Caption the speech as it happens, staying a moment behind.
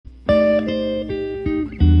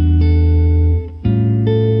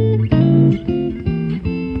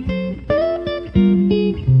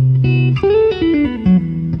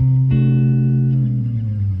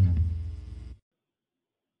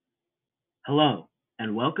Hello,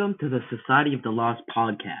 and welcome to the Society of the Lost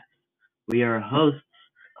podcast. We are hosts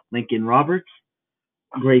Lincoln Roberts,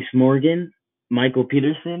 Grace Morgan, Michael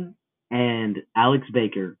Peterson, and Alex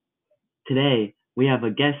Baker. Today, we have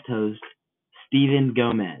a guest host, Stephen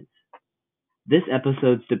Gomez. This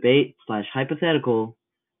episode's debate slash hypothetical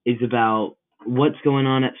is about what's going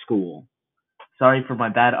on at school. Sorry for my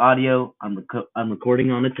bad audio. I'm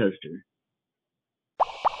recording on a toaster.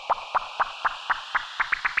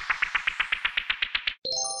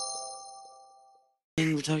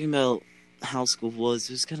 We're talking about how school was.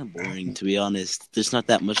 It was kind of boring, to be honest. There's not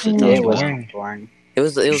that much to Yeah, talk it about. was boring. It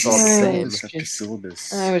was all the same.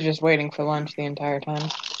 Syllabus. I was just waiting for lunch the entire time.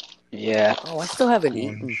 Yeah. Oh, I still haven't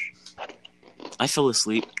eaten. I fell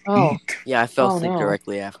asleep. Oh, Yeah, I fell Oh, asleep no.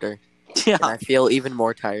 directly after. Yeah. And I feel even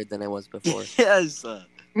more tired than I was before. Yes. I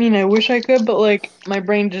mean, I wish I could, but like, my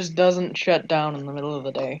brain just doesn't shut down in the middle of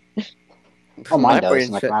the day. Oh, My mine does brain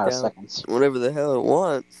in like a shut matter of down seconds. whatever the hell it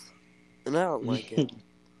wants. And I don't like it.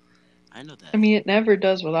 I know that. I mean, it never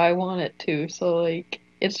does what I want it to, so like,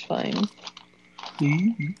 it's fine.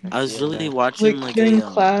 I was really Yeah. watching Like, like during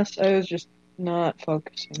a class, I was just not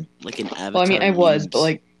focusing. like an Avatar. Well, I mean, I was, but memes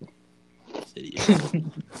like, video,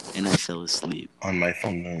 and I fell asleep. On my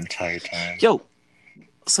phone the entire time. Yo,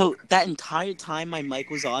 so that entire time my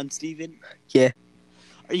mic was on, Steven? Yeah.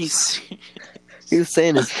 Are you serious? He was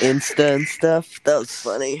saying his Insta and stuff. That was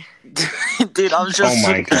funny. Dude, I was just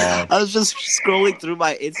Oh my god. I was just scrolling through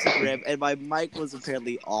my Instagram and my mic was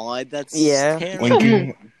apparently on. That's Yeah. terrible.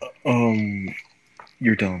 Lincoln,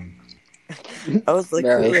 you're dumb. I was like,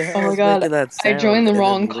 Right. who the hell Oh my is God, making that I sound? joined the And then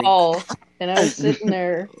wrong Link- call, and I was sitting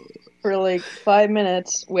there for like 5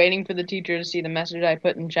 minutes waiting for the teacher to see the message I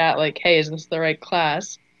put in chat, like, hey, is this the right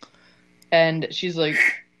class? And she's like,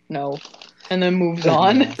 no. And then moves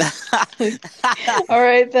on. All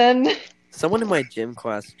right, then. Someone in my gym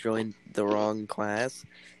class joined the wrong class,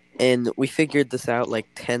 and we figured this out like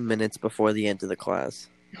 10 minutes before the end of the class.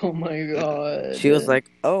 Oh my god. She was like,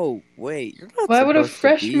 "Oh, wait, you're not why would a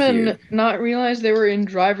supposed to be freshman here." not realize they were in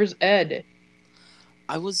driver's ed?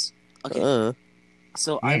 I was okay.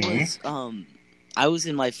 So I was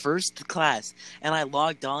in my first class, and I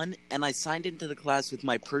logged on, and I signed into the class with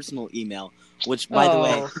my personal email, which, by the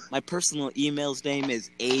way, my personal email's name is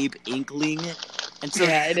Abe Inkling, and so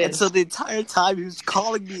Yeah, it is. and so the entire time he was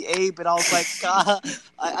calling me Abe, and I was like,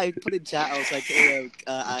 I put in chat, I was like, hey,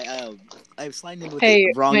 I signed in with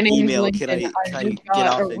the wrong my name's email. Lincoln. Can I just get got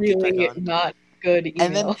off a and get really back on? not good email.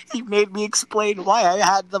 And then he made me explain why I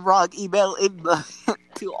had the wrong email in the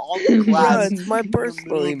to all the Bro, class. it's my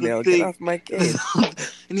personal email. Get off my case.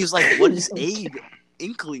 And he was like, "What does Abe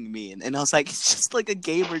Inkling mean?" And I was like, "It's just like a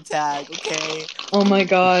gamer tag, okay?" Oh my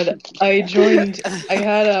god, I joined. I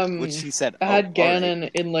had Which he said. I had "Oh, Gannon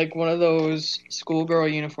in like one of those schoolgirl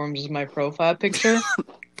uniforms as my profile picture.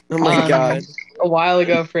 Oh my god. A while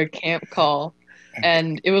ago for a camp call,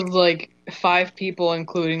 and it was like 5 people,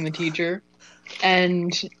 including the teacher.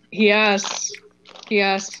 And he asked,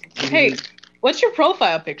 "Hey, what's your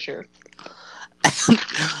profile picture?"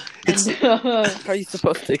 It's And, How are you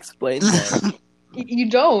supposed to explain that? you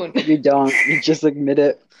don't. You don't. You just admit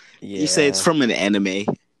it. You say it's from an anime.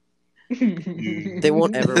 They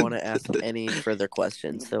won't ever want to ask any further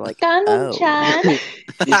questions. They're like, Donald-chan. oh.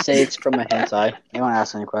 You say it's from a hentai. You won't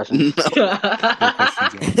ask any questions.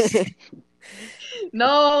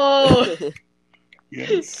 No.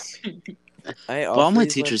 Yes. I But all my also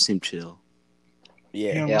teachers seem chill.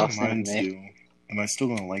 Yeah. Yeah, all I'll mine send do. Am I still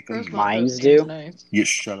gonna like them? Mines do? Nice. Yeah,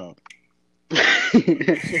 shut up.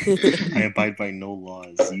 I abide by no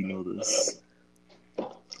laws. You know this.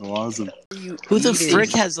 The laws of Who the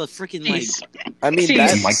frick has a freaking like? I mean, See,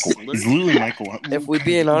 that, Michael. It's literally Michael. if we're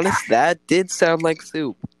being honest, that did sound like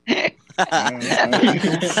soup.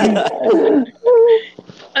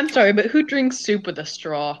 I'm sorry, but who drinks soup with a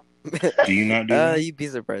straw? Do you not do that? You'd be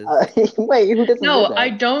surprised. Wait, who doesn't No, do that? I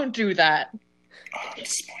don't do that. Oh,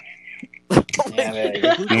 disappointing. Yeah, there you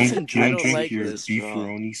Who go. You don't, doesn't you I don't don't drink like your this straw.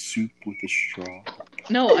 beefaroni soup with a straw.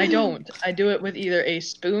 No, I don't. I do it with either a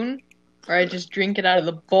spoon or I just drink it out of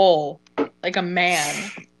the bowl like a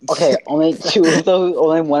man. Okay, only 2 of those.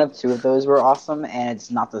 Only one of 2 of those were awesome, and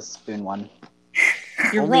it's not the spoon one.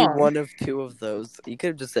 You're Only wrong. one of 2 of those. You could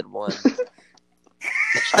have just said one.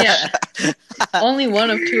 Yeah. Only one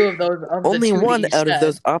of 2 of those. Of Only the 2 one that you out of said.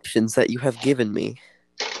 those options that you have given me.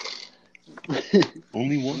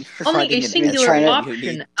 Only one? Only a trying singular to-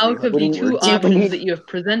 option out of the When 2 you options need- that you have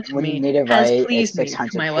presented When you me need to has write a pleased me to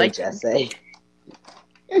 600 my page liking. essay.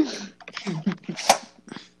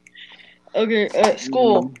 Okay,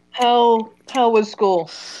 school. How was school?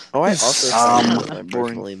 Oh, I also Um, signed with my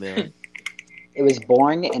personal email. It was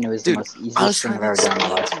boring, and it was the Dude, most I was easiest thing trying I've to ever done in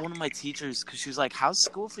my explain life. to one of my teachers because she was like, "How's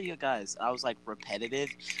school for you guys?" I was like, "Repetitive,"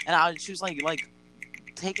 and she was like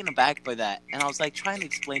taken aback by that, and I was like trying to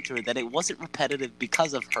explain to her that it wasn't repetitive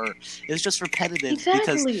because of her. It was just repetitive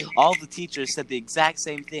because Exactly. all the teachers said the exact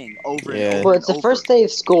same thing over and Yeah. over Well, and it's the over. first day of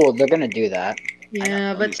school. They're gonna do that.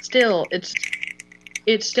 Yeah, know, but still,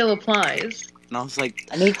 it still applies. And I was like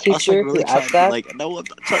Any teacher really who trying asks to be that, like, no, I'm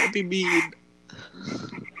not trying to be mean.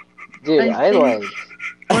 dude, I I think like.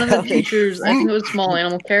 one of the teachers, I think it was small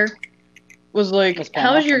animal care, was like, Miss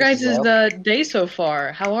 "How was Pamela, your Mrs. guys' Lowe. Day so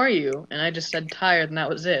far? How are you?" And I just said tired, and that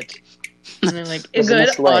was it. And they're like, "A Was it good,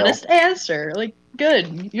 Miss Lowe? honest answer. Like,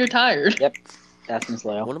 good. You're tired." Yep, that's Miss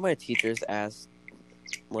Lowe. One of my teachers asked,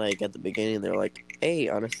 like, at the beginning, they're like, "Hey,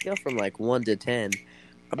 on a scale from like 1 to 10,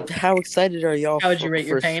 how excited are y'all How would you rate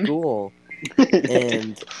your for pain? school?"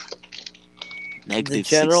 And the Negative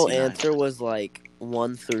general 69. answer was like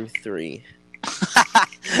 1 through 3.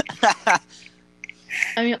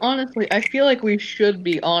 I mean, honestly, I feel like we should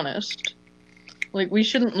be honest. Like, we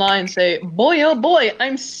shouldn't lie and say, "Boy, oh boy,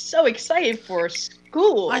 I'm so excited for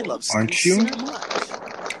school." I love school Aren't you? so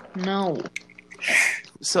much. No.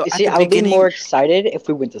 So You see, I would be more excited if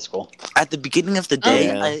we went to school. at the beginning of the day,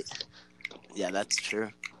 Yeah. yeah, that's true.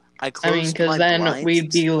 I I closed mean, because my then blinds we'd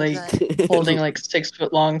and be stuff like that. holding like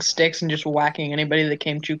 6-foot long sticks and just whacking anybody that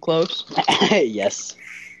came too close. Yes.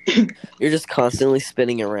 You're just constantly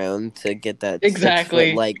spinning around to get that Exactly.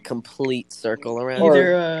 6 foot, like, complete circle around. Or-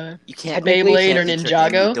 Either You can't Technically, Beyblade or can't enter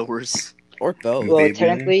any Ninjago. doors. Or both. Well, Baby.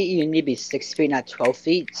 technically, you need to be 6 feet, not 12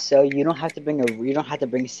 feet. So you don't have to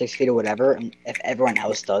bring 6 feet or whatever. If everyone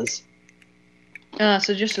else does,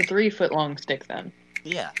 So just a 3-foot long stick then.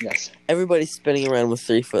 Yeah. yes. Everybody's spinning around with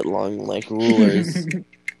 3 foot long, like, rulers.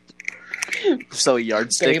 So a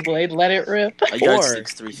yardstick. Beyblade, let it rip. A Or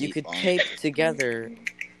yardstick's 3 feet you could long. tape together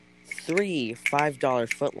 3 $5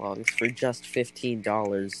 footlongs for just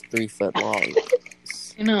 $15 3 foot long.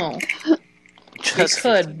 You know, Just they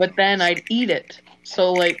could, 15. but then I'd eat it.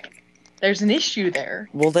 So like, there's an issue there.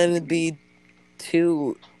 Well, then it'd be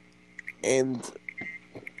 2 and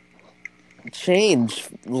change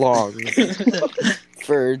long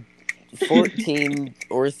for $14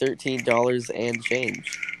 or $13 and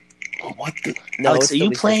change. What the? No, Alex, it's are still you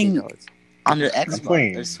be playing- $15. On your I'm Xbox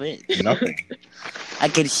playing or Switch. nothing. I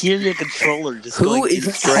could hear your controller just Who going is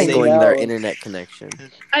insane. strangling I their know. internet connection?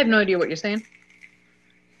 I have no idea what you're saying.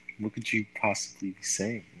 What could you possibly be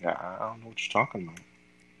saying? I don't know what you're talking about.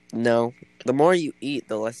 No. The more you eat,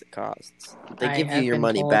 the less it costs. They I give you have your been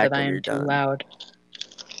money told back that I when am you're too done. loud.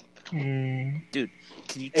 Can you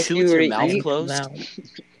If chew you with were your to mouth eat- closed? Loud.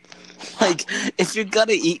 Like, if you're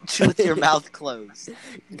gonna eat, chew with your mouth closed.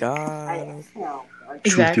 God. Chew with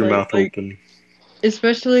Exactly. your mouth Like, open.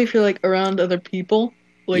 especially if you're like around other people.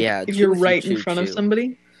 Like Yeah, if chew you're if you right in chew, front of chew.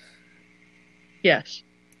 somebody. Yes.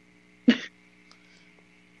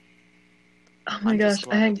 Oh my I'm just gosh, I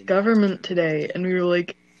glad I had didn't. government today, and we were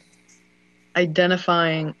like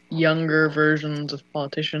identifying younger versions of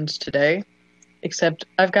politicians today. Except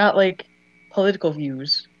I've got like political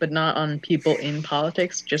views, but not on people in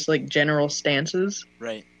politics, just like general stances.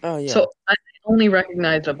 Right. Oh, yeah. So I only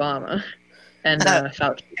recognize Obama and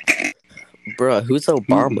Fauci. Bruh, who's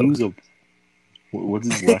Obama? What's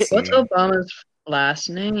his last What's name? Obama's last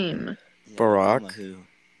name? Yeah, Barack. Obama who?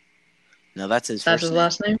 No, that's his That's first his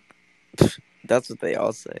last name? That's what they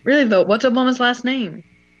all say. Really though, what's Obama's last name?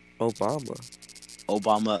 Obama.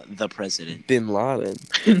 Obama, the president. Bin Laden.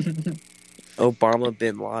 Obama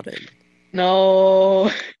Bin Laden.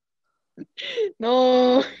 No.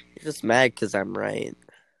 No. You're just mad because I'm right.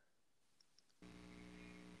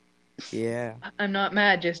 Yeah. I'm not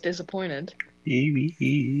mad, just disappointed.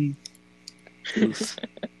 Oof.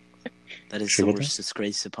 That is the Sugar worst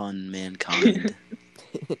disgrace upon mankind.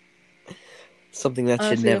 Something that should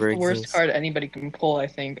Honestly, never that's the worst exist. card anybody can pull, I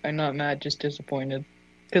think. I'm not mad, just disappointed.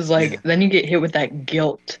 Because, like, Yeah. then you get hit with that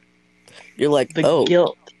guilt. You're like, The oh,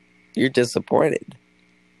 guilt. you're disappointed.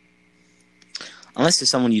 Unless there's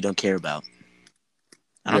someone you don't care about.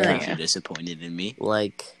 I don't care if Yeah. you're disappointed in me.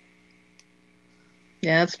 Like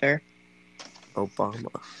Yeah, that's fair. Obama.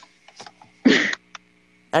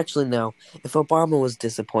 Actually, no. If Obama was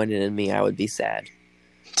disappointed in me, I would be sad.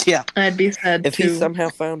 Yeah. I'd be sad, If too. he somehow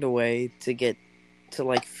found a way to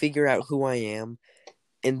like figure out who I am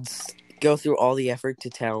and go through all the effort to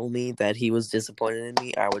tell me that he was disappointed in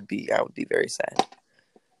me, I would be very sad.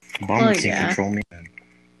 Obama Oh, can't yeah. control me.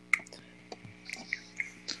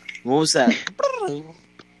 What was that?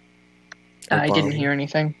 I didn't Obama. hear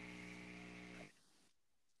anything.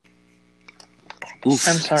 Oof.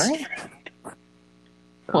 I'm sorry?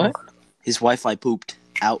 What? His Wi-Fi pooped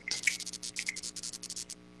out.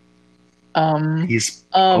 He's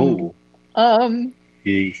Um,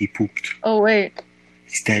 he pooped. Oh wait.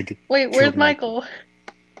 He's dead. Wait, where's Killed Michael?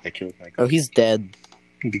 I killed Michael. Oh, he's dead.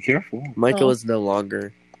 Be careful. Michael Oh. is no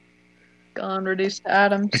longer. Gone, reduced to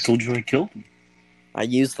atoms. I told you I killed him. I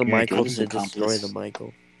used the Yeah, Michael Ghost to accomplice. destroy the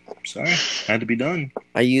Michael. Sorry, had to be done.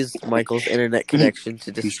 I used Michael's internet connection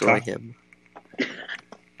to Who's destroy talking? him.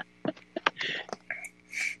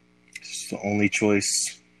 It's the only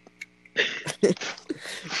choice.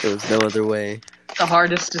 There was no other way. The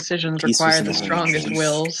hardest decisions Peace require was the the strongest choice.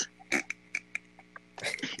 wills.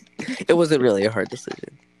 It wasn't really a hard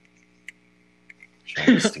decision.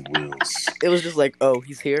 Strongest of wills. It was just like, oh,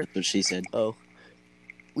 he's here. That's what she said. Oh,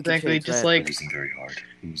 we can Exactly, change just that. like It wasn't very hard.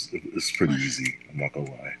 It was pretty easy. I'm not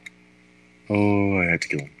gonna lie. Oh, I had to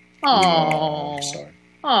kill him. oh, I'm sorry.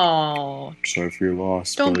 oh, Sorry for your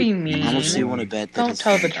loss. Don't but be he mean. was How much do you born. want to bet that don't his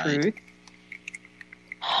tell the friend died? truth.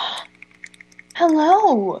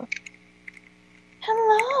 Hello.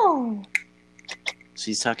 Hello.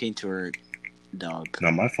 She's talking to her dog.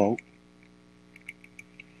 Not my fault.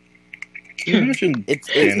 Can you imagine It's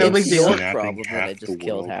no big deal. your snapping problem that half I the just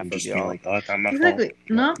killed world half and of just being y'all. like, oh, it's not my Exactly, fault.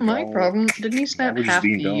 not my No. problem. Didn't he snap we're just half the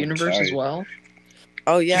being dumb. universe as Sorry. well?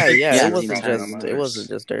 Oh yeah. Yeah, It the wasn't entire just. It universe. wasn't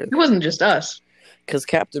just Earth. It wasn't just us. Because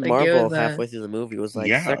Captain Like, it Marvel was, halfway through the movie was like,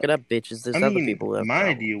 Yeah. "Suck it up, bitches. There's I other mean, people who have my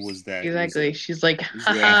problems." idea was that Exactly. She's like, it was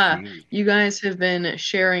haha, after me. you guys have been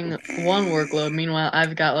sharing one workload. Meanwhile,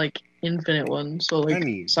 I've got like infinite ones. So like, I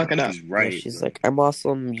mean, suck it up. she's Yeah, right. she's but like, "I'm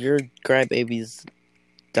awesome. Your crybabies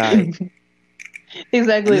died."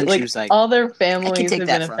 Exactly. And then she Like was like, all their I can families take have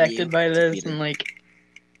that been from affected you. by this, Defeated. and like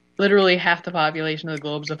literally half the population of the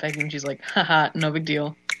globe is affected. And she's like, haha, no big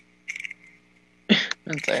deal.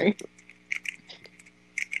 I'm sorry.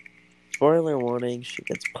 Spoiler warning: she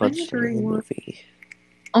gets punched in the Angry one. movie.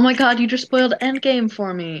 Oh my god, you just spoiled Endgame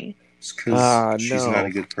for me. it's because she's no. not a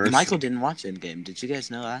good person. Michael didn't watch Endgame. Did you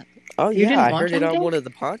guys know that? Oh You yeah, didn't I watch heard it on Endgame? one of the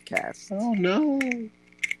podcasts. Oh no!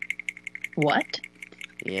 What?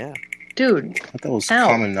 Yeah. Dude, I thought that was How?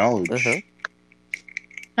 common knowledge. Uh-huh.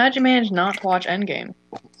 how'd you manage not to watch Endgame?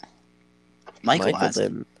 Michael asked.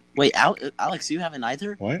 didn't. Wait, Alex, you haven't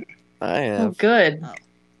either? What I Oh, have. good.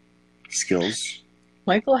 skills?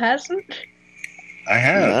 Michael hasn't? I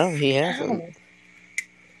have. No, he hasn't. How?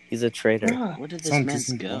 He's a traitor. Bruh. Where did It's this on man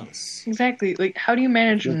Disney go? Plus. Exactly. Like, how do you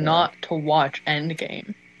manage Feel bad. not to watch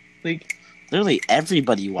Endgame? Like, Literally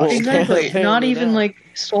everybody watched Well, it. exactly. apparently Not even not. like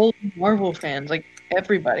sole Marvel fans. Like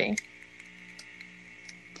everybody.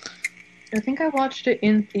 I think I watched it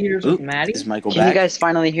in theaters with Oop, Maddie. is Michael Can you back? guys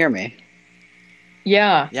finally hear me?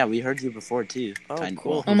 Yeah. Yeah, we heard you before too. Oh, Kind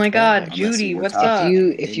cool. well, Oh my Who's God, back? Unless Judy, you were what's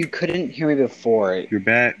talking. up? If you couldn't hear me before, You're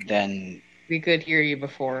back. then We could hear you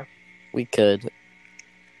before. We could.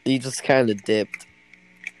 You just kind of dipped,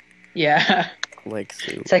 Yeah. like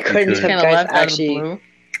soup. I couldn't could. tell Kind if of you guys left out of the actually. blue.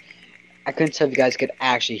 I couldn't tell if you guys could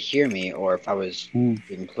actually hear me or if I was Ooh.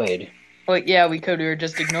 being played. Well, yeah, we could. We were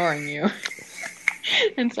just ignoring you.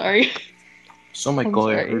 I'm sorry. So, Michael,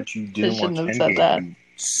 I sorry. heard you I shouldn't have said Endgame, that. you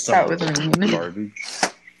That son was of mean. garbage.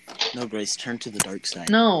 No, Grace, turn to the dark side.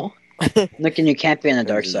 No. Look, and you can't be on the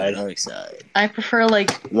Turn dark to side. The dark side. I prefer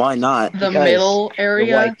like Why not? the Because middle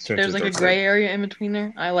area. white turns There's to like a dark gray side. area in between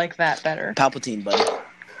there. I like that better. Palpatine, buddy.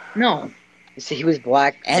 No. You see, he was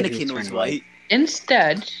black. but he Anakin was turned white.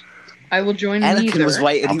 Instead, I will join Anakin neither. was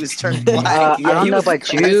white and he was turned black. I Yeah, don't he know was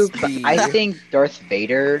about you, but crispy. I think Darth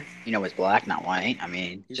Vader, was black, not white. I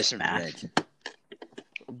mean, He was just turned math. red.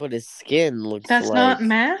 But his skin looks That's like not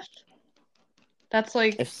math. That's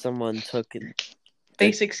like if someone took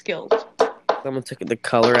basic skills. the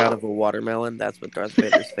color out of a watermelon. That's what Darth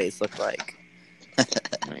Vader's face looked like. Oh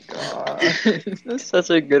my god. That's such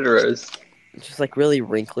a good roast. It's just like really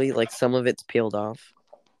wrinkly. Like some of it's peeled off.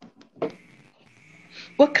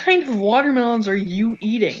 What kind of watermelons are you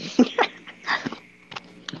eating?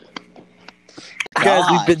 Guys,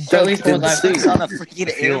 we've been Or at least dunked in the ones I've He's soup. on a freaking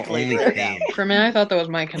I feel airplane only right pain. now. For a minute, I thought that was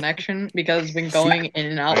my connection because it's been going in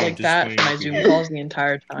and out I'm like just that waiting for my for Zoom you. calls the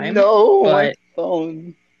entire time. No, my But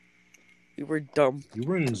phone. We were dumped. You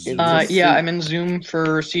were in Zoom. It's a yeah, soup. I'm in Zoom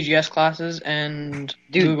for CGS classes and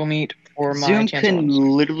Dude, Google Meet for my Zoom Chancellor can ones.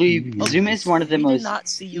 literally. Oh, Zoom is one of the We most did not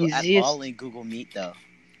see you at easiest. all in Google Meet, though.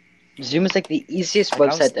 Zoom is like the easiest Like, I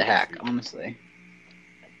was website to there. hack, honestly.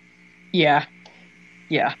 Yeah.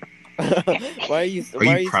 Yeah. Why are you Are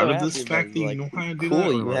you so proud of happy this about fact it? that you Like, know how to do cool, that?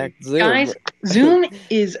 or you like- hacked Zoom. Guys, Zoom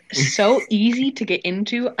is so easy to get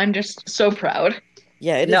into. I'm just so proud.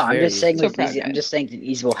 Yeah, it is No, I'm very just saying So it's proud, easy. I'm guys. just saying it's an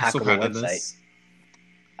easy, I'm so hackable proud of website. this.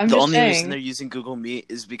 I'm The just only reason saying, they're using Google Meet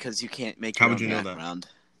is because you can't make How your would own you know that? background.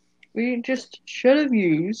 we just should have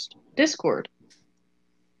used Discord.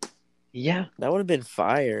 Yeah. That would have been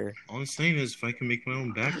fire. All I'm saying is, if I can make my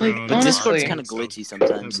own background, But Discord's Honestly. kind of glitchy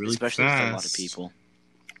sometimes, really especially with a lot of fast. people.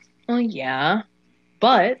 Well, yeah,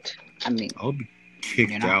 but I mean, I'll be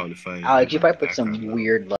kicked out if I. Alex, you have my probably put some background.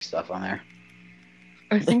 weird stuff on there.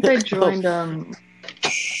 I think I joined. I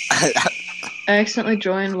accidentally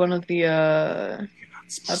joined one of the other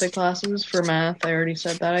classes for math. I already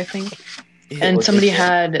said that, I think. And What somebody they say.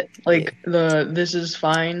 had like the "This is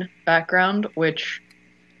fine" background, which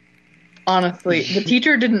honestly the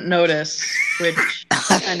teacher didn't notice, which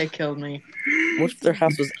kind of killed me. What if their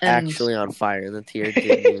house was And- actually on fire and the teacher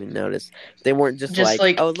didn't even notice? They weren't just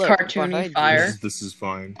like, oh look, cartoony behind you." fire. This is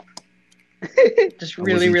fine. Just I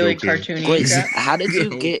really, wasn't really joking. cartoony. Grace, crap. how did you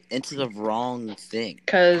No. get into the wrong thing?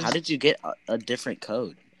 'Cause- How did you get a different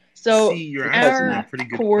code? So See, you're asking a our pretty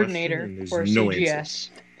good coordinator question, and for there's no CGS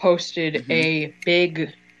posted a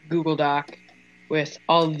big Google Doc with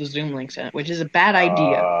all of the Zoom links in it, which is a bad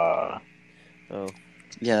idea. Oh,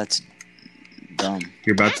 Yeah, that's dumb.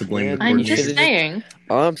 You're about to blame Yeah, the I'm coordinator. just saying.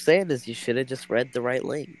 all I'm saying is you should have just read the right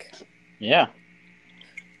link. Yeah.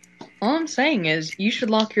 All I'm saying is you should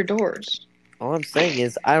lock your doors. All I'm saying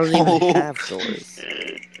is I don't even have doors.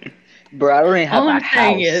 Bro, I don't even have All a I'm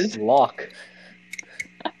saying house. is- Lock.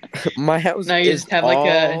 My house Now you is just have, like,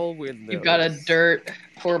 all windows. You've got a dirt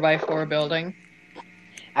 4x4 building,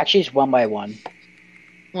 Actually, it's 1 by 1.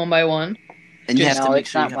 1 by 1. And you Just- have to No, make it's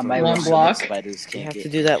sure you not have one a by room one so that block. spiders You can't have get to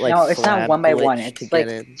do that like no, it's not flab 1 by 1. glitch It's to like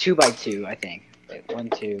get in. 2 by 2, I think. Like 1,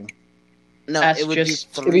 2. No, That's it would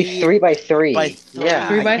just- be It'd be 3 by 3. by three. Yeah.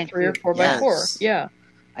 3 I by can't 3 or do- 4 by 4. Yes. Yeah.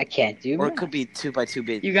 I can't do Or it math. could be 2 by 2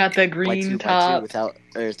 You got the by green 2 by 2 top. without,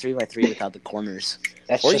 or 3 by 3 without the corners.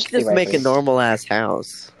 That's Or you just could just 3 by make a 3. normal ass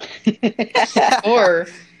house. Or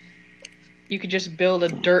you could just build a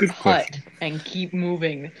dirt Good hut question. and keep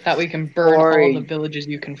moving. That way you can burn Or- all the villages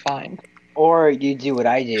you can find. Or you do what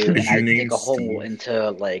I do, and Is your I name dig a hole Steve?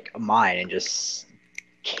 into like a mine and just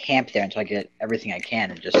camp there until I get everything I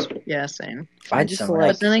can, and just Yeah, same. find just somewhere like-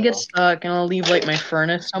 else. But then I get to stuck and I'll leave like my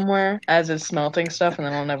furnace somewhere as it's smelting stuff and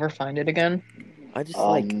then I'll never find it again. I just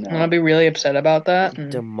settle. And I'll be really upset about that.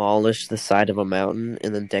 And demolish the side of a mountain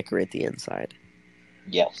and then decorate the inside.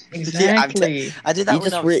 Yes. exactly. I did that You when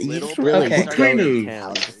just I was you little. just but really I Okay. started What kind building of-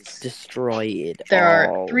 houses. destroy it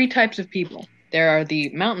There all. are 3 types of people. There are the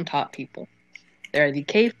mountaintop people. There are the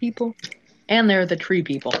cave people. And there are the tree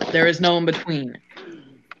people. There is no in between.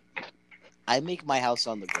 I make my house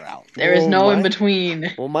on the ground. There is Well, no in mine-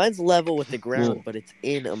 between. Well, mine's level with the ground, Well, but it's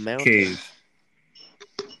in a mountain. Cave.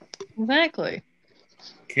 Exactly.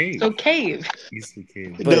 Cave. So cave. Easily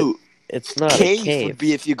cave. But No, It's not cave, a cave. would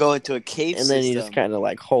be if you go into a cave and then you just system, kind of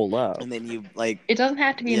like hole up. and then you like. It doesn't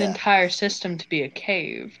have to be an Yeah. entire system to be a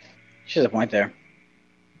cave. She's a point there.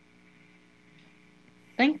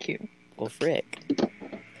 Thank you. Well, frick.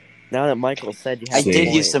 Now that Michael said you I have a did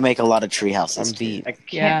point, used to make a lot of tree houses. I'm deep. I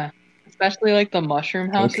can't. Yeah. Especially like the mushroom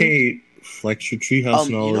houses. Okay, flex your treehouse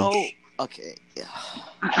You knowledge. know, okay.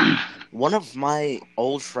 One of my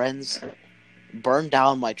old friends burned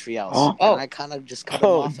down my treehouse, Oh. and I kind of just cut him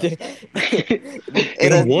Oh, off. dude.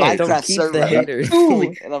 In a what? Don't Minecraft keep server. the haters. Ooh.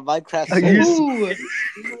 In a Minecraft Are you- server.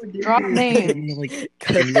 Ooh. Drop names. Like,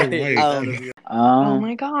 Cut in the real haters life. out of you. Oh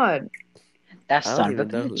my god. That I son don't of a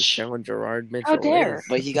even know who bitch. Sean Gerard Mitchell dare. is.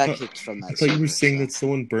 But he got kicked from I that. thought you were server, saying so- that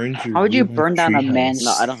someone burned your. How would you real-life burn down a treehouse. man's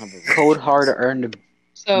No, I don't have a cold hard-earned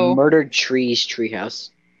So murdered trees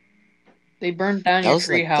treehouse? they burned down That your was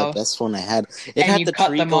like treehouse. the best one I had. It And had you the cut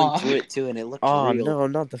tree them going off. through it too, and it looked Oh real. no,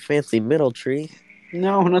 not the fancy middle tree.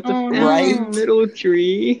 No, not the Oh, no. Right? middle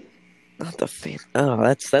tree. Not the fan. Oh,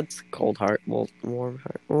 that's cold heart. Well, warm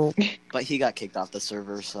heart. Well, But he got kicked off the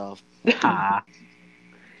server, so Ah.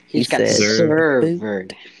 he He's got said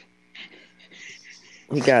servered.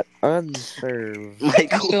 he got unserved. I'm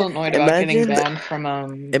Michael. still annoyed about getting Imagine- banned from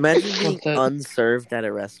Imagine being What's it? unserved at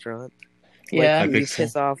a restaurant. Yeah. Like, you Epic.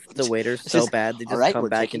 piss off the waiters so Just, bad they just "Alright, come we're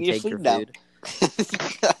back taking and your take your food now."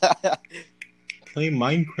 food. Play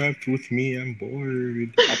Minecraft with me. I'm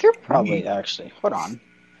bored. I could probably actually. Hold on.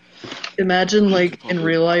 Imagine like in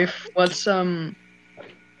real life, what's the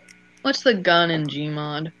gun in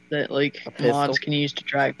Gmod that like A pistol? mods can use to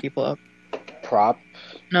drag people up? Prop.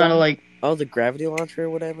 Not like Oh, the gravity launcher or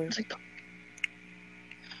whatever. it's like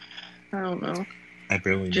I don't know. I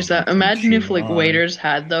barely know. Just how that. to Imagine if like Gmod. waiters had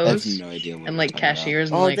I have those no idea what and we're like talking about.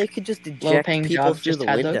 cashiers and Oh, like they could just eject low-paying people jobs through just the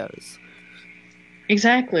had those. windows.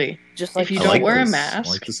 Exactly. Just If like you I don't wear a this. mask,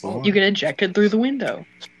 I like this a lot. you get ejected through the window,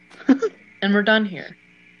 and we're done here.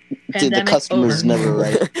 Dude, the customer's never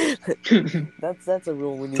right. That's a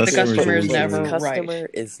rule when you The customer is never customer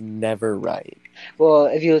is never right. Well,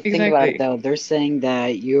 if you think about it, Exactly. though, they're saying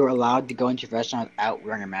that you're allowed to go into a restaurant without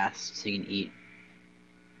wearing a mask so you can eat.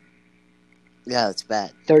 Yeah, it's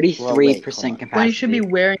bad. 33% capacity. Well, you should be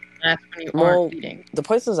wearing a mask when you aren't eating. The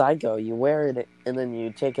places I go, you wear it and then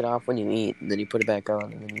you take it off when you eat, and then you put it back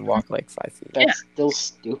on, and then you walk like 5 feet. That's still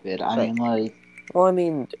stupid. I mean, like... Well, I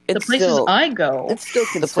mean, The it's places still... I go, It's still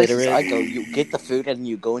The places considerate. I go, you get the food and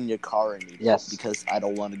you go in your car and eat it. Yes. Because I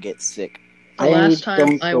don't want to get sick. the I last time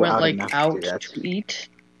don't I go went out like enough to out do that. to eat.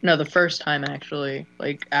 No, the first time actually.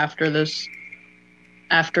 Like after the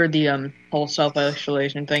whole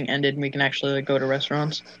self-isolation thing ended, and we can actually like go to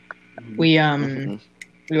restaurants. We went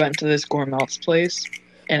to this gourmet's place,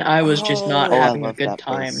 and I was just not Oh, I having a love good that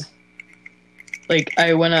time. place. Like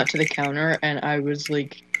I went out to the counter, and I was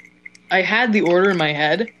like, I had the order in my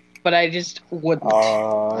head, but I just wouldn't.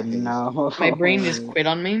 Oh, no. My brain just quit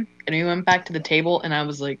on me, and we went back to the table, and I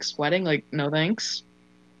was like sweating, like no thanks.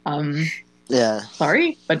 Yeah.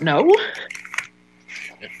 Sorry, but no.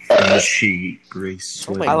 Grace.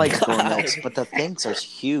 Oh my I like God. gourmets, but the things are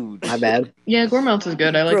huge. My bad. Yeah, gourmet's is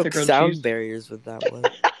good. I like the broke grilled sound cheese. barriers with that one.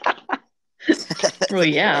 Well,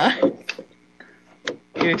 yeah.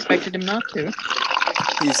 You expected him not to.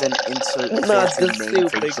 He's an insert Not fancy the name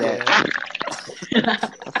soup for Jack. again.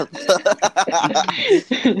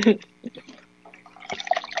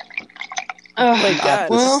 Oh my God.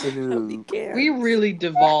 Well, How many cans? we really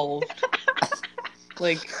devolved.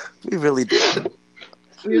 Like We really did.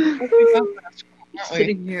 we were supposed to be talking about school, aren't we?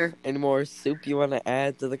 Sitting here. Any more soup you want to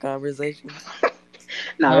add to the conversation?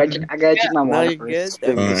 No, I gotta drink my No, water you're first.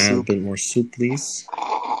 good. Bring the Add a soup. bit more soup, please.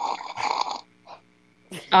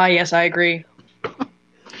 Yes, I agree.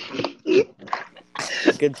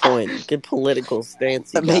 Good point. Good political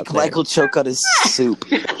stance. You Make got there. Michael choke on his soup.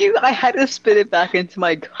 I had to spit it back into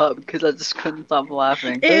my cup because I just couldn't stop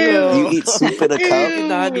laughing. Ew. You eat soup in a You cup? did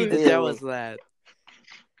not need to Ew. tell us that.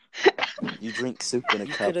 You drink soup in a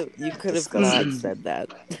cup. You could have Disgusting. not said that.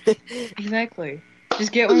 Exactly.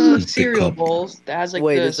 Just get one of those Big cereal cup. bowls that has like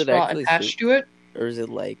Wait, the is it straw actually attached soup? to it. Or is it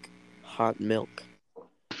like hot milk?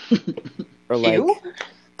 Or like Ew.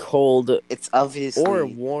 cold It's obviously or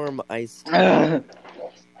warm iced tea? Ugh.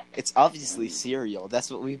 it's obviously cereal. That's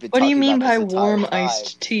what we've been What do talking you mean about by this entire warm time.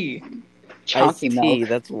 iced tea? Iced Chalky tea, milk.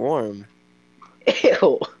 that's warm.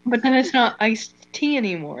 Ew. But then it's not iced tea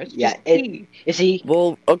anymore. It's Yeah, just tea. You see,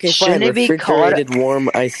 Well, okay, fine. Shouldn't it be called- Refrigerated warm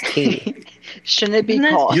iced tea. shouldn't it be Isn't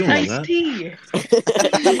that called... You don't know iced that. tea?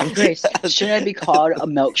 Grace, shouldn't it be called a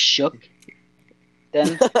milk shook?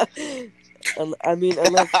 Then I mean,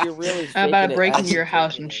 unless you're really How about shaking I break it into your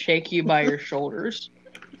house and shake you by your shoulders?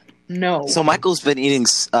 No. So Michael's been eating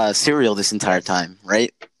cereal this entire time,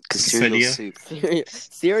 right? Because Said cereal's yeah. soup.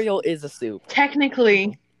 Cereal is a soup.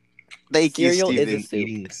 Technically, Thank you, Cereal is a Steven. soup.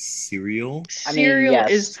 Eating cereal? I mean, cereal yes.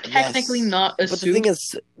 is technically Yes. not a But soup. the thing is,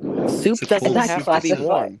 soup It's a doesn't cold It's not have to be classified.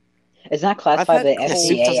 warm. it's not I've classified had by the cold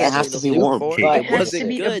soup FDA doesn't as have a to be soup, warm. Okay. but It has wasn't to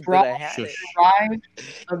be good, a but broth I had it. derived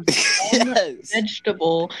of one Yes.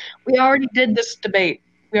 vegetable. We already did this debate.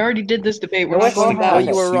 We're No, not it's going not. back. Well,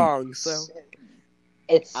 you were Soup. wrong, so...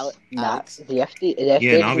 it's Not not. The FDA Yeah, and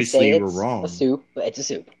doesn't obviously say you were it's wrong. a soup, but it's a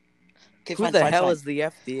soup. Okay, Who fine, the fine, hell fine. is the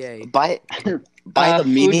FDA? By the Food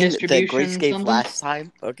meaning that distribution Grace gave something? last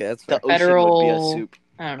time, Okay, that's fair. the ocean would be a Federal. soup.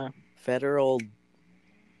 I don't know. Federal...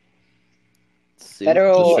 Soup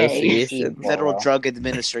Federal Association. Wow. Federal Drug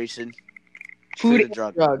Administration. Food and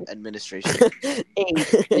Drug, drug. Administration. Yo, if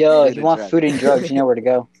Food you want and food and drugs, you know where to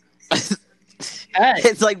go. Hey,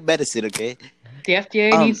 It's like medicine, okay? the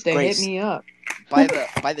FDA needs to Grace. hit me up.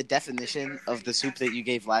 By the definition of the soup that you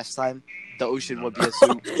gave last time, the ocean would be a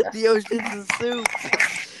soup. The ocean's a soup.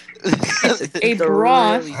 A It's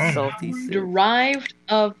broth really salty soup. derived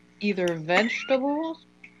of either vegetables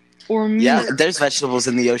or meat. Yeah, there's vegetables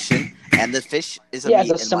in the ocean, and the fish is a Yeah, meat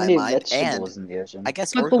there's in so my many mind. vegetables And in the ocean. I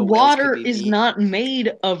guess But orca the whales water could be is meat. not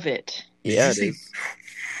made of it. Yeah, it is.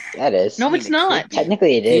 That is. No, I mean, it's it not. could be.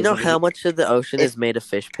 Technically, it Do you is. know how much of the ocean If- is made of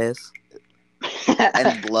fish piss?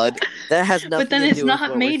 And blood. That has nothing then to it's do not with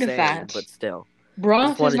what made we're of saying, that. but still. Broth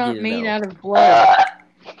Just is wanted you not to made know. out of blood.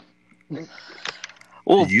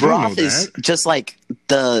 Well, You don't broth know is that. just like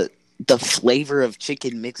the flavor of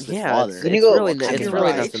chicken mixed with Yeah, water. it's When you go- really, it's You're really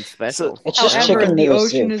right. nothing special. It's just However, chicken the noodle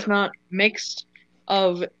ocean soup. is not mixed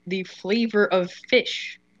of the flavor of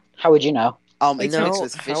fish. How would you know? It's No, mixed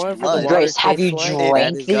with fish however, the blood. water Grace, have you tastes like that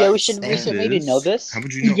drank is the guts ocean and- recently It to is. know this? How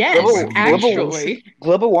would you know? Yes, How would you know? actually.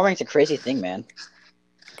 Global warming's a crazy thing, man.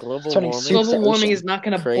 Global Turning warming. soups- Global warming ocean. is not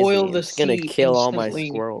going to Crazy. boil the It's gonna sea kill all my instantly.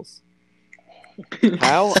 squirrels.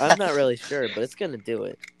 How? I'm not really sure, but it's gonna do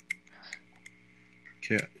it.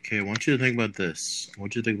 Okay, I want you to think about this.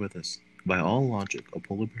 By all logic, a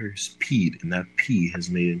polar bear has peed, and that pee has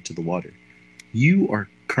made it into the water. You are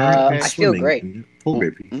currently I feel swimming great. in polar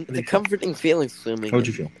bear pee. It's a comforting feeling swimming. How would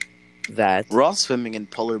you feel? That We're all swimming in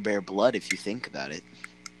polar bear blood if you think about it.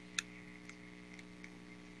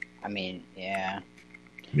 I mean, yeah.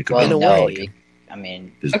 Make a Well, In a bad way. pelican. I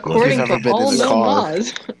mean, There's blood According in You've to never been all in a the car.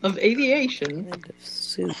 laws of aviation, kind of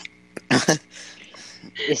soup.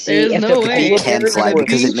 you see, there's if no the way You polar can't bears fly were,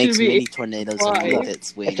 because it Bees makes should be mini tornadoes fly. underneath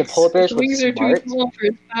its wings. if the polar bears its were wings are too smart, small for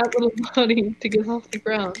its fat little body to get off the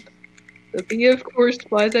ground. The bee, of course,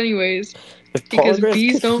 flies anyways, If polar because bears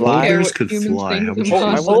bees could don't fly, care bears what could humans fly. think How is would you feel?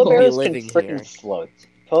 I polar wouldn't be bears can living freaking here. float.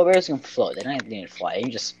 Polar bears can float. They don't need to fly.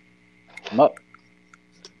 You just come up.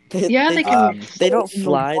 Yeah, they can. Um, They don't float in the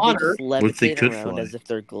fly. They water. just What if they levitate could around fly? as if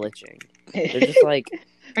they're glitching. They're just like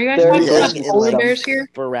Are you guys They're talking about glitching in polar like bears here?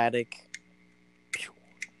 sporadic.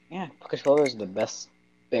 yeah, because polar bears are the best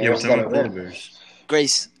Yeah, bears we're that talking are about polar there. bears.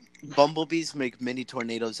 Grace, bumblebees make mini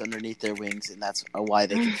tornadoes underneath their wings, and that's why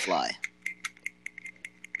they can fly.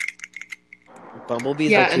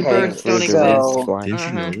 Bumblebees Yeah, are and too Okay, big birds for don't their exist. wings to So- fly. Didn't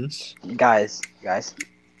you know Uh-huh. this? Guys,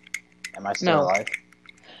 am I still No. alive?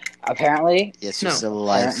 Apparently, Yes, you're No. still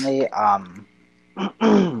alive.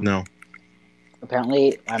 No.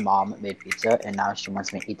 Apparently, my mom made pizza, and now she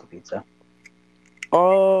wants me to eat the pizza.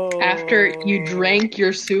 Oh. After you drank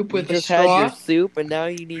your soup with you a just had your straw, soup and now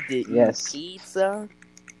you need to eat Yes. pizza.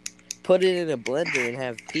 Put it in a blender and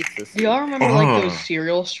have pizza soup. do y'all remember like those Oh.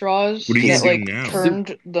 cereal straws What are you that gonna like do now?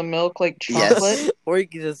 turned the milk like Yes. chocolate? Or you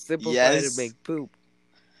can just simplify it Yes. and make poop.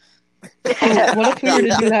 What if we were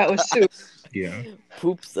to do that with soup? Yeah.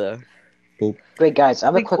 Poopsa. Wait, guys, I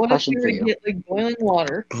have a Like, quick what if question we for were to you. get like boiling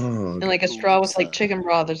water Oh. and like a straw with like Poopsa. chicken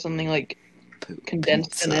broth or something like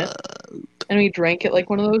condensed in it, Pizza. and we drank it like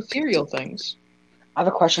one of those cereal things? I have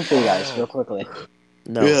a question for you guys, real quickly.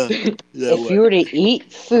 No. Yeah. If you were to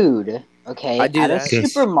eat food, okay, I do at a that.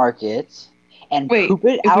 Yes. supermarket and Wait, poop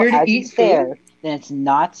it if we out were to as eat it's there, then it's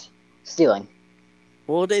not stealing.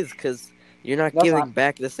 Well, it is because you're not No, it's giving not.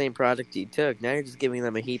 back the same product you took. Now you're just giving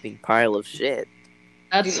them a heaping pile of shit.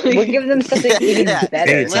 That's We're like giving them something even Yeah. Hey,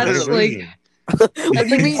 better. it's a better That's like- version. that's What like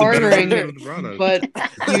do you mean bartering, better? of the product. but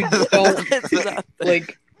you don't It's not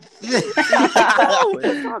like. No,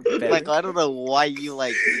 it's not better. Like, I don't know why you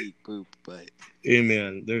like eat poop, but Hey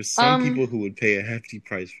man, there's some people who would pay a hefty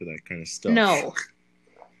price for that kind of stuff. No.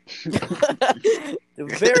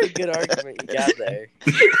 Very good argument you got there.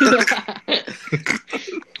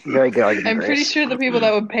 Very good argument. I'm pretty Grace. sure the people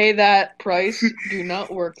that would pay that price do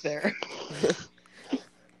not work there.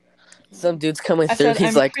 Some dude's coming I through. said, He's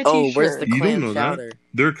I'm like, pretty "Oh, where's sure." the You don't clam know that. chowder?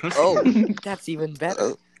 They're Oh, customers. that's even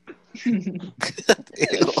better."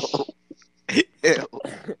 Ew.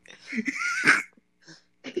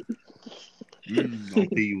 I'll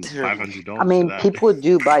pay you $500. I mean, for that. people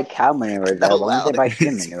do buy cow manure though. No, Why don't they buy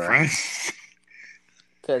human It's manure? fresh.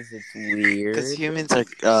 Because it's weird. Because humans are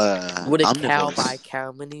Would a cow omnivores. buy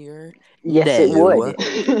cow manure? Yes, it No. would.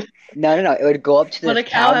 No. It would go up to Would the a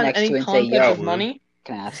cow have next any to it and say, concept "Yo, of money?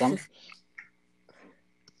 can I have some?"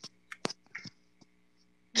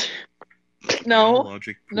 No.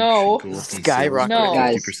 Logic No. should go up in Skyrocket. sales No. by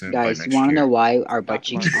Guys, 50% guys, by you next want to year. know why our butt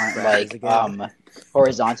Stock cheeks market aren't crashes like again.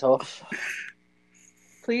 horizontal?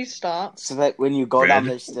 Please stop. So that when you go Red? down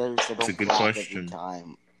the stairs, they That's a don't good flap question. every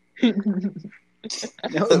time.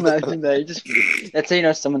 No, imagine that. That's how you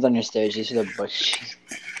know someone's on your stairs. You see the butt cheeks.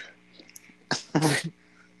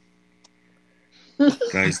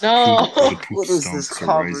 Guys, No. the poop What is stomps this are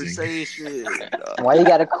rising. conversation? Why you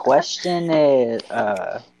gotta question it?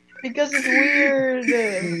 Because it's weird.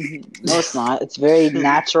 No, it's not. It's very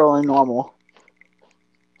natural and normal.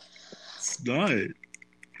 It's not.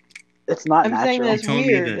 It's not I'm saying natural. that it's You're telling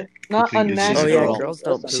me weird, that not pooping is Oh just yeah, girl. girls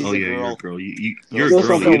don't She's poop. Oh a yeah, you're a girl. girl. You're a Girls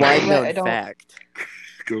girl. don't It's a poop. You know. wide I known don't- fact.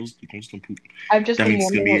 Girls don't poop. I've just That been means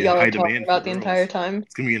it's gonna wondering be what y'all high are talking demand about for the girls. entire time.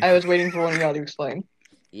 It's gonna be. I was waiting for one of y'all to explain.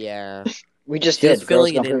 Yeah. We just She was did.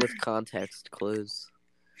 filling Girls it in don't with context clues.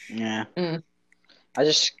 poop. Yeah. Mm. I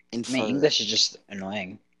just. Infer. I mean, English is just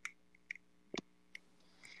annoying.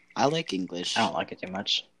 I like English. I don't like it too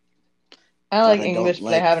much. I like But I don't English, but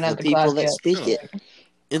I like haven't the had the people class that yet. speak it.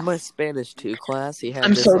 In my Spanish 2 class, he had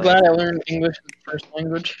I'm this so like, glad I learned English as a first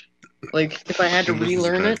language. Like, if I had to English is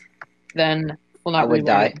relearn bad. it, then, well, I not would relearn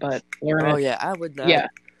die. it, but learn Oh it. yeah, I would not. Yeah.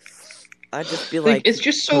 I'd just be Like, like, it's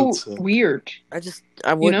just so Pizza. weird.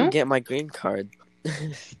 I wouldn't know? get my green card.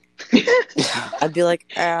 I'd be like,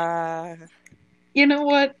 You know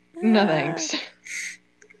what? No thanks.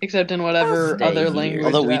 Except in whatever I'll stay other here. language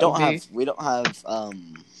Although that would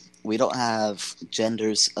be. we don't have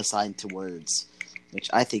genders assigned to words, which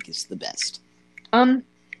I think is the best.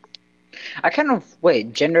 I kind of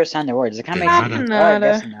wait. Gender assigned words. It kind of makes me. I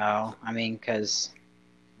guess no. I mean, because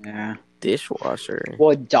yeah. Dishwasher.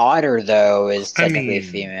 Well, daughter though is technically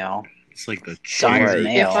female. It's like the Son is Right.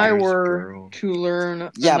 male. If I were to learn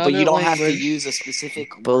but you don't have to language, use a specific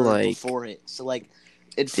But, word like, before it. So, like,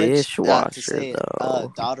 in French, to dishwasher, say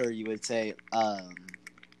though. daughter, you would say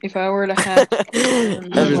if I were to have to learn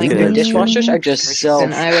I'm just language, kidding. Dishwashers are just self.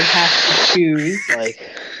 then I would have to choose Like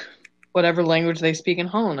whatever language they speak in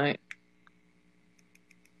Hollow Knight.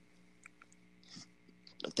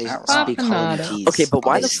 they Not speak wrong. Hollow Papanada. Keys. Okay, but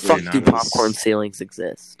why the obviously. fuck do popcorn ceilings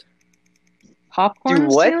exist? Popcorn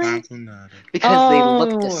Do what? ceiling? because they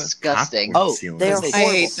look Oh. disgusting. Oh, They are because I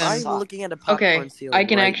horrible. hate them. I'm looking at a popcorn Okay, ceiling I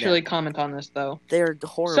can right actually now. comment on this though. They're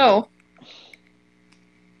horrible. So,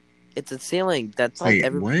 It's a ceiling that's Wait,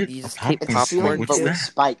 like what? you just A keep popcorn It's ceiling? popcorn ceiling, What's but with that?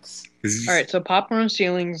 spikes. alright, so popcorn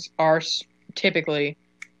ceilings are typically,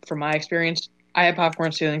 from my experience, I had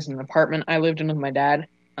popcorn ceilings in an apartment I lived in with my dad.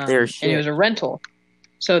 They're And it shit. was a rental.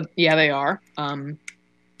 So, yeah, they are.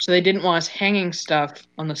 So they didn't want us hanging stuff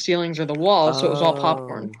on the ceilings or the walls, so it was all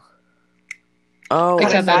popcorn. Oh,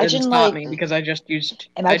 Except that didn't imagine, stop like- me because I just used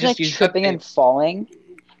Imagine like duct tripping tape. and falling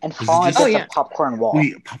just- against Oh, the yeah. popcorn wall.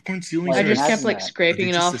 Wait, popcorn ceilings I are just imagine kept like that. scraping Are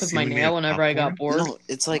it they off just a with my ceiling made nail of whenever I got popcorn? bored. No,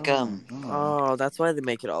 it's like Oh, that's why they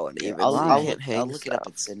make it all uneven. I'll, You I'll, can't hang I'll look it up stuff.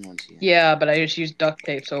 and send one to you. Yeah, but I just used duct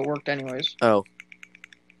tape, so it worked anyways. Oh,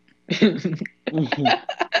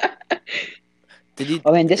 did you?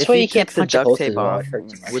 I mean, this if way you you can't took the punch a duct hole tape through the wall. off, It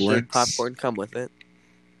hurts too much. would the Flex. popcorn come with it?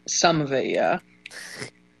 Some of it, yeah.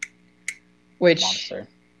 Which, Monster.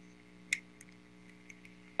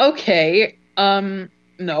 okay,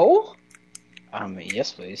 no.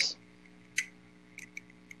 Yes, please.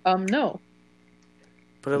 No.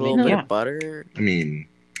 Put a I little mean, bit yeah. of butter. I mean,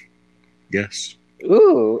 yes.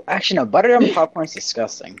 Ooh, actually, no. Butter on popcorn's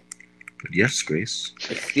disgusting. But yes, Grace.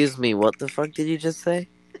 Excuse me, what the fuck did you just say?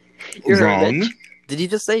 You're a Wrong. bitch. Did you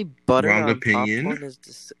just say butter Wrong on opinion. popcorn is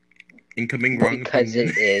just Incoming wrong Because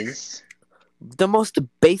opinion. it is. the most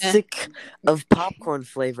basic of popcorn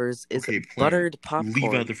flavors is Okay, Plant, buttered popcorn.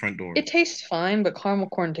 Leave out the front door. It tastes fine, but caramel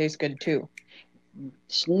corn tastes good too.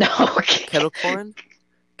 No. Kettle corn?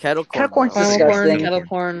 Kettle corn. Kettle corn's though. Caramel corn, disgusting. kettle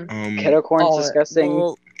corn. Kettle corn's all of it. disgusting.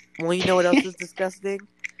 Well, you know what else is disgusting?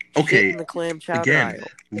 Shit Okay, in the clam chowder again, aisle.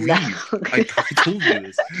 leave. No. I told you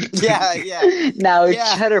this. Yeah. Now,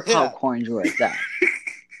 Yeah, cheddar yeah. popcorn's where it's at.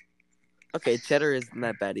 Okay, cheddar isn't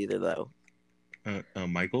that bad either, though.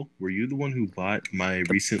 Michael, were you the one who bought my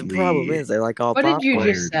recently The problem is, I like all What did popcorn. you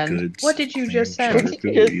just acquired send? goods What did you clam just send? chowder What did you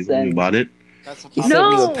food? Were just you the one who send? bought it? That's a He popcorn.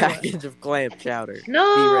 sent you No! a package of clam chowder.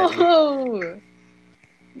 No.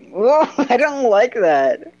 Whoa, I don't like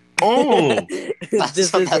that. Oh, This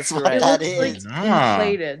is a That's what threat. It that looks like is. Nah.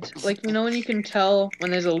 inflated. Like, you know when you can tell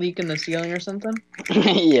when there's a leak in the ceiling or something?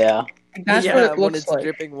 Yeah. That's yeah, what it when looks it's like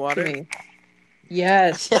dripping to water. me.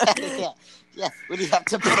 Yes. Yeah. When you have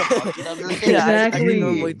to put a bucket under it. Yeah, I Exactly. can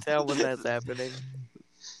normally tell when that's happening.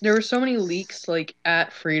 There were so many leaks, like,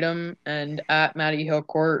 at Freedom and at Matty Hill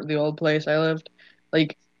Court, the old place I lived.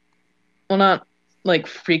 Like, well, not, like,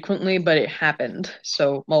 frequently, but it happened.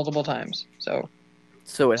 So, multiple times. So,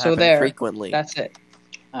 So it So happened there. frequently. that's it.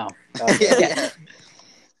 Oh. Okay. Yeah.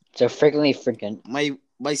 So frequently freaking.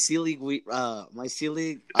 My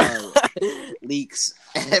ceiling leaks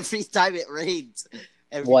every time it rains.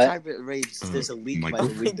 Every What? time it rains, there's a leak by Michael?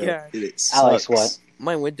 the window. God. And it Alex, sucks. what?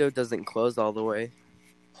 My window doesn't close all the way.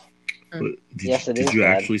 But did Yes, you, it did is you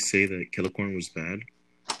bad. actually say that Killicorn was bad?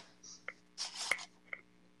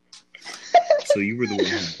 So you were the one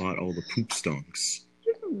who bought all the poop stonks.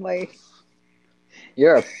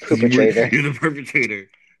 You're a perpetrator. You're the perpetrator.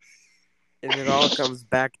 And it all comes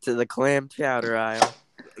back to the clam chowder aisle.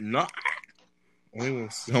 Not only when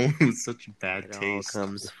someone with such bad It all taste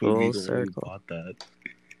comes would be full the one circle. who bought that.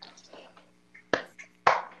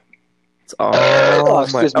 It's all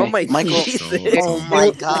excuse oh me. my Michael, Jesus. Oh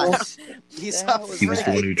my gosh. He's That a was He was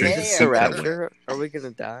the one who drank the It's a soup that way. rapture. Are we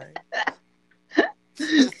gonna die?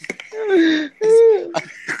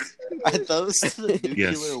 Are those the nuclear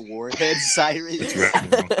Yes. warhead sirens? It's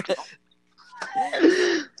right.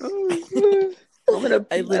 I'm gonna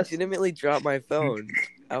I legitimately dropped my phone.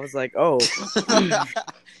 I was like, oh.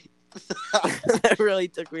 That really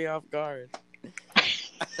took me off guard.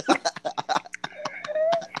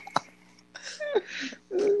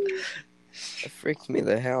 It freaked me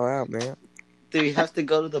the hell out, man. Do we have to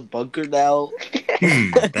go to the bunker now?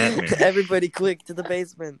 Batman. Everybody quick to the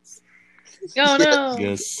basements. Oh no!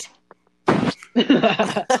 Yes.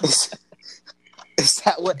 Is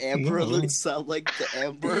that what Amber No. alerts sound like to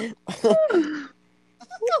Amber?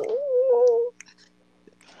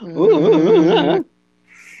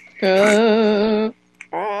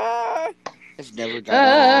 told you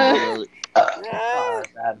I don't want Oh,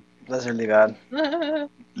 that's bad. That's really bad.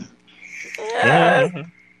 Ah,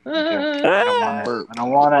 I don't want it. Burp. I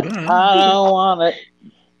don't want it. I don't want it.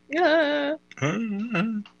 Yeah.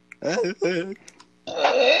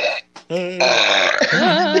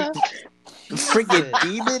 Freaking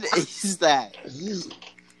demon is that?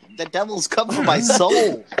 The devil's come for my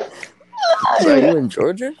soul. Are you in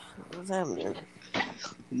Georgia? What's happening?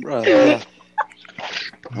 Bro. I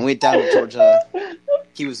went down to Georgia.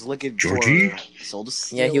 He was looking Georgie? for soul to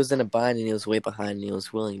steal. Yeah, he was in a bind and he was way behind and he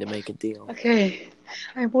was willing to make a deal. Okay.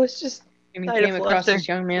 I was just. And he Tired of came across fluster. this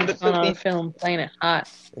young man But on a cookie. film playing it hot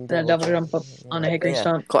And in a double jump up on a hickory Yeah,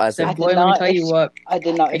 stump. classic. Said, I boy, did let me not tell you what. I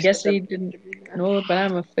did not. I guess expect he them didn't to be that. know it, but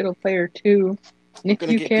I'm a fiddle player too. And if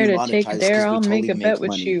gonna you get care to take a demonetized dare, 'cause we I'll make totally a bet make with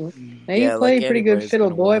money. you. Now Yeah, you play like pretty good anybody's fiddle,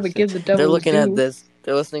 gonna boy, watch but it. give the devil They're his looking at due. this.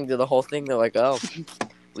 They're listening to the whole thing. They're like, "Oh,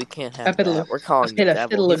 we can't I have fiddle that. We're calling the hit a devil.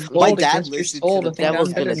 fiddle He's of My gold dad against your listened soul to to the think I'm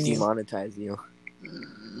devil's better gonna than you. demonetize you."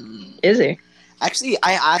 Is he? Actually,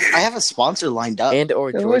 I have a sponsor lined up. And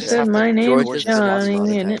or The boy Georgia. said my name's Georgia's Johnny,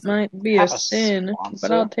 gonna and it demonetize might be a Have a sin, sponsor?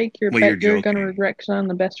 but I'll take your Well, bet. you're You're gonna joking. regret, 'cause I'm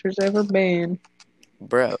the best there's ever been. you,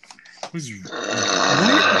 bro. Who's-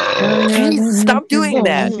 Jeez, stop doing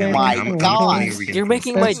that. Oh Yeah, my how god! funny are we getting You're from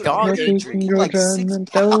making this my podcast? dog You're angry. drinking like 6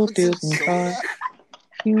 pounds of soda.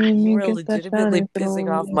 You and You me are get that legitimately shiny pissing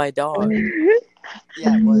fiddle. off my dog.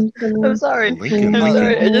 Yeah, what? I'm sorry. Lincoln, I'm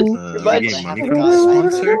sorry. I just. you're But getting I money haven't from got, this I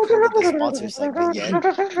haven't sponsor? recorded the sponsor segment yet.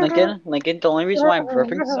 Lincoln. The only reason why I'm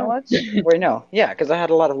burping so much. Wait, no. Yeah, because I had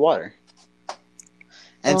a lot of water.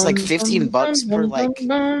 And it's like $15 per like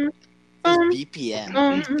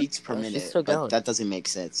BPM, beats per Oh, she's minute. still But going. that doesn't make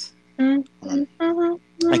sense. Hold on.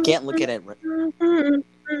 I can't look at it.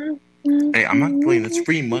 Hey, I'm not playing. It's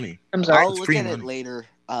free money. I'm sorry. I'll It's look free at it money. later.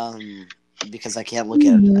 Because I can't look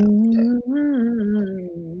at it now.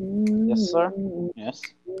 Yes, sir. Yes.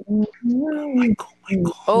 Michael.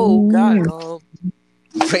 Oh God,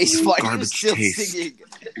 Grace, why are you Garbage still taste. singing?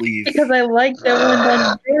 Leave. Because I like that one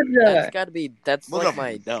down in that's Georgia. gotta be. That's What like up,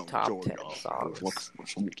 my down, top Georgia? 10 songs. What's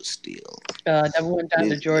someone to steal? That one down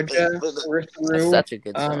to Georgia. We're That's through. such a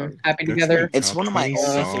good song. Happy That's together. my It's top one of my 20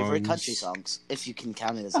 only songs. favorite country songs, if you can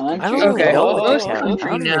count it as a I I country. don't even Okay, know what most to count. I country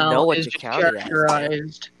don't even know now what is to just count it as.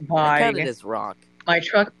 characterized I count it by as rock. my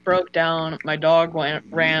truck broke down, my dog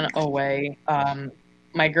ran away,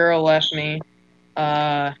 my girl left me,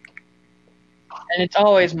 and it's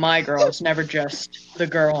always my girl. It's never just the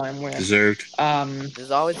girl I'm with. Deserved.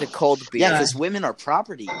 There's always a cold beer. Yeah, because women are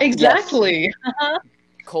property. Exactly.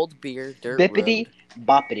 Cold beer, dirt Bippity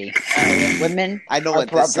boppity. Women. I know are what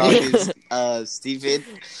this song property. is, Steven.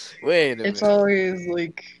 road. Wait a It's minute. always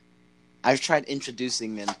like, I've tried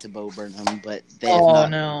introducing them to Bo Burnham, but they have oh not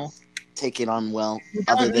no. taken on well, You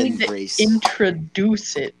other don't than need to Grace.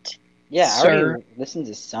 introduce it. Yeah, I Sir. already listened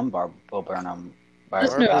to some Bob Burnham.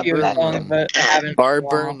 Just know a few Burnham. songs, but I haven't. Bar in a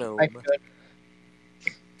while. Burnham. I could.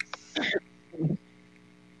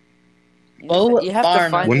 Bo You have to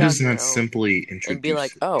Barnum. find When it on does your not own simply introduce and be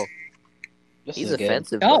like, it? oh, This he's is good.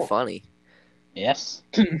 offensive Oh. but funny. Yes.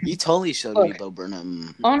 You totally showed me Look, Bo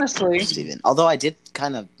Burnham, honestly, Steven. Although I did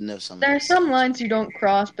kind of know some. there are some lines you don't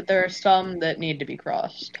cross, but there are some that need to be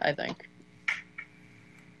crossed, I think.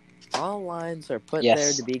 All lines are put Yes.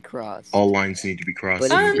 there to be crossed. All lines need to be crossed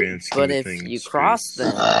But in if- the grand scheme But of if things. you cross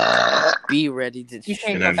Grace. them, be ready to You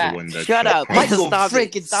can't And go I'm back. the one that Shut up. crossed. Michael, Stop it.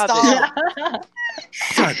 freaking Stop stop!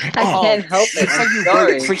 Shut I up! can't help it. It's like I'm you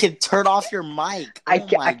sorry. freaking turn off your mic. I Oh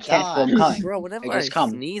can't- my I can't God. feel I'm coming. Bro, whenever I I just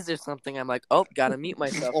come. sneeze or something, I'm like, oh, gotta mute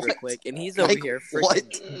myself real What? quick. And he's over Like, here what?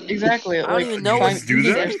 freaking. Exactly. I don't Like, even know if what I'm to do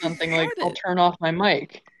eating that. or something, like, Retarded. I'll turn off my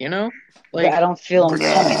mic, you know? But Like, I don't feel them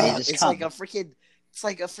coming. They just It's come. like a freaking. It's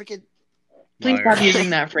like a freaking. please Liar. stop using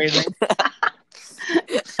that phrasing.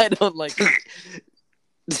 I don't like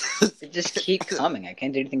it. They just keep coming. I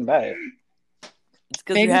can't do anything about it. It's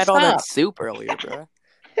because you Maybe had all that stop. soup earlier, bro.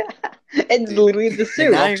 It's literally the And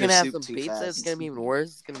soup. now Dropped you're gonna your have soup some too pizza. It's fast. gonna be even worse.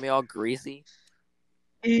 It's gonna be all greasy.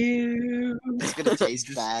 Ew. It's gonna taste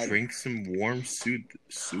Just bad. drink some warm soup.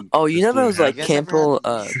 Oh, you Just know don't those like You guys ever Campbell,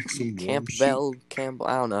 Drink some warm soup. Campbell.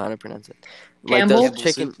 I don't know how to pronounce it. Like Campbell? those Campbell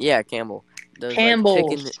chicken. soup? Yeah, Campbell. Those Campbell's.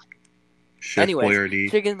 like chicken. Chef Anyways,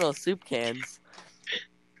 Boyardee. chicken noodle soup cans.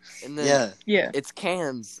 And then Yeah. Yeah. it's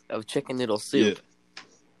cans of chicken noodle soup,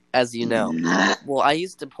 as you know. Well, I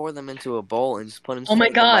used to pour them into a bowl and just put them Oh my straight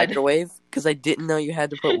in the God. microwave because I didn't know you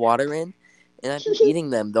had to put water in. And I've been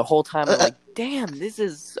eating them the whole time. I'm like, damn, this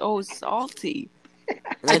is so salty.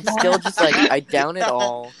 And then still just like, I down it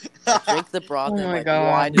all. I drink the broth Oh and I'm my like,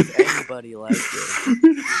 God. why does anybody like this?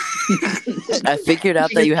 I figured out that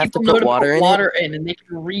Because you have to people know put water in it. water in and they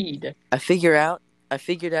can read. I figured out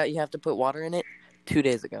you have to put water in it 2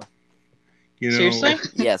 days ago. You know, Seriously?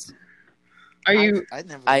 Yes. Are you? I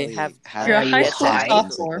never I really have- had You're a high school things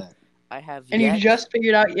sophomore. like that. I have And yet. you just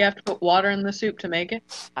figured out you have to put water in the soup to make it?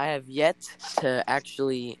 I have yet to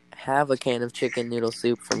actually have a can of chicken noodle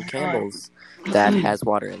soup from Campbell's that has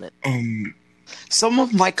water in it. Some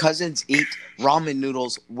of my cousins eat ramen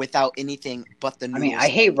noodles without anything but the I noodles. mean, I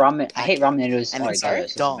hate ramen. I hate ramen noodles And it's altogether.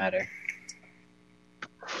 So it dumb. doesn't matter.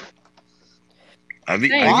 I've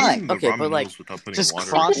eaten Why? the Okay, ramen but, like, noodles without putting just water.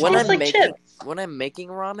 crunch It When tastes I'm like making chips. when I'm making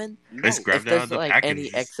ramen, No, It's grabbed if out there's of the like package. any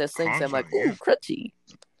just excess things, I'm like, crunch on ooh, crunchy.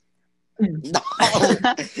 no,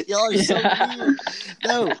 y'all are so weird.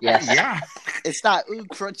 No, Yes. Yeah. it's not ooh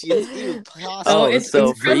crunchy. It's ew pasta. Oh, Oh, it's so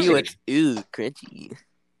ooh, for you, crunchy. it's ooh, crunchy.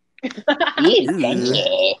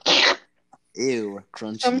 Ew,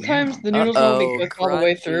 crunchy. Sometimes the noodles won't be Uh-oh, cooked all the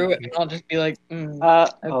way through, crunchy. and I'll just be like,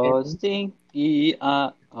 Oh, stinky.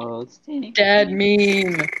 Oh, stinky. Dad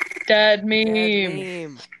meme. Dad meme.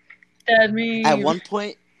 Meme. Dad meme. At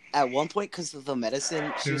one point, because of the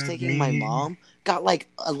medicine she was taking, my mom got like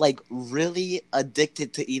really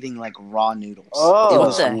addicted to eating like raw noodles. Oh. It What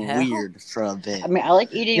was the hell? weird for a bit. I mean, I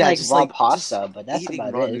like eating Yeah, like just raw like- pasta, just but that's eating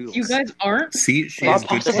about raw it. noodles. You guys aren't? See, she Raw has good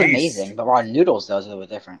pasta's taste. amazing, but raw noodles though is a little bit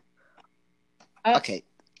different. Okay,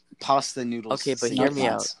 pasta noodles. Okay, but same hear me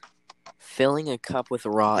difference. Filling a cup with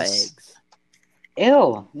raw Yes. eggs.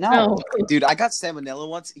 Ew, no. No. Dude, I got salmonella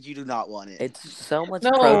once. You do not want it. It's so much No.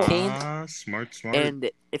 protein, Smart. and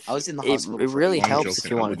if I was in the it hospital for really eight I'm days. helps if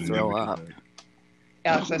joking. you I want would to throw never do up. that.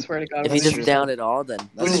 Alex, I swear to God. If what you did just you down say? it all, then What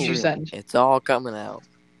That's did you true. send? it's all coming out.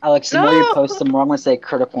 Alex, the more you No! post, the more I'm gonna say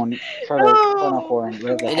kernel No! corn.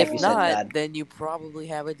 Whatever the And heck if you said, not, Dad. then you probably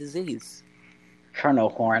have a disease. Kernel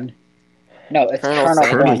corn. No, it's Colonel kernel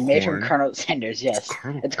Sanders. corn made from Corn. Colonel Sanders. Yes,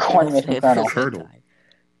 Kernel it's corn. corn made from kernel. Curdle.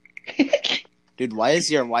 Dude, why is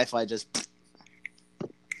your Wi-Fi just?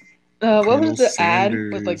 What Colonel was the ad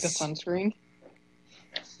with like the Sanders. sunscreen?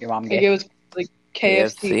 Your mom Like it gay? was like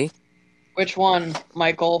KFC. KFC? Which one,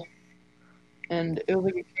 Michael? And it was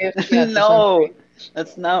like a KFC ad for No, sunscreen.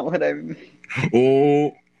 that's not what I mean.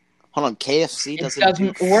 Oh, Hold on, KFC It doesn't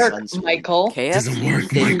doesn't do work, sunscreen. Michael. Doesn't KFC work,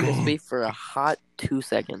 stays Michael. crispy for a hot 2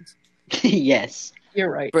 seconds. Yes. You're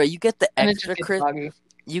right. Bro, you get the And it extra just gets crisp. soggy.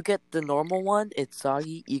 You get the normal one, it's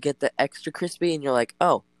soggy. You get the extra crispy, and you're like,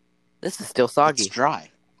 oh, this is still soggy. It's dry.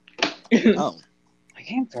 Oh, I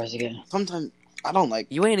can't press again. sometimes I don't like.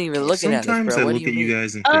 You ain't even looking at us, sometimes bro. I What look do at you you mean?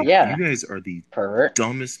 guys and think Yeah. you guys are the Pervert.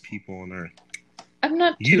 dumbest people on earth. I'm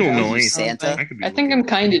not You too don't dumb, know I don't anything. Santa? think. could be I think looking I'm at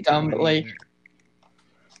kind you of dumb, and but telling like, you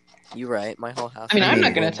You're right. My whole house. I mean, is I'm made not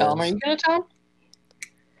of gonna tell him. Are windows. you gonna tell him?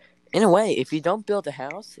 In a way, if you don't build a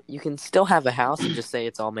house, you can still have a house and just say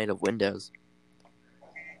it's all made of windows.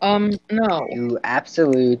 No. You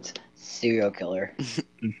absolute serial killer.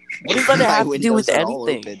 What does that My have to do with windows are all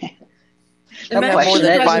anything? open. If you have more question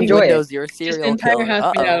than it, 5 enjoy it. windows, you're a Just serial the entire killer.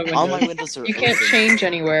 house made out of All my windows. windows are You can't open. change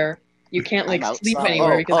anywhere. You can't like I'm sleep outside.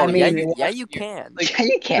 anywhere because Oh, the yeah, wind you, will yeah, wash you can. Like, Yeah,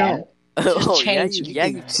 you can. no. Oh, yeah, change. you, yeah,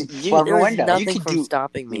 you. Flip a There's window. nothing You could from do-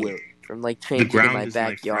 stopping me Well, from like changing in ground my is my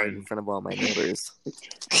backyard in friend. front of all my neighbors. I mean,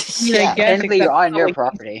 yeah, I guess Technically, you're except on your like,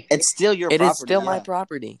 property. it's still your It property. is still my yeah.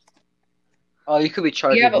 property. Oh, you could be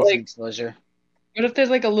charged Yeah, with but, decent like- exposure. What if there's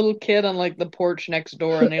like a little kid on like the porch next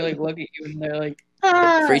door and they like look at you and they're like,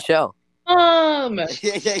 ah, Free show. Mom.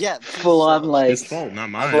 yeah. Full on like His fault, not I'll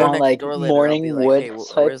mine. go full on next like door later, I'll morning be like, wood hey, type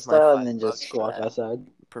where's my style, and then $5 just for walk that outside.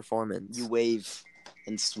 performance? You wave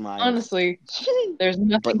and smile. Honestly, there's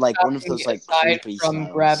nothing But, like, one of stopping those, like, aside creepy from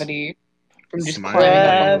smiles. gravity from just Smiling climbing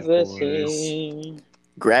up at on you, Gravity.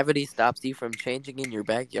 Gravity stops you from changing in your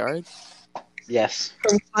backyard? Yes.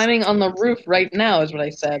 from climbing on the roof right now is what I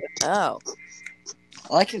said. Oh.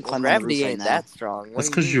 Well, I can Well, climb on the gravity roof right ain't now. that strong. What That's do you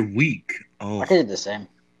because mean? you're weak. Oh, I could do the same.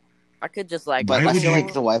 I could just like. But Why I would feel you- like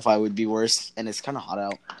the Wi-Fi would be worse, and it's kind of hot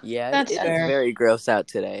out. Yeah, That's it is fair. very gross out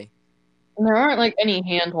today. And there aren't like any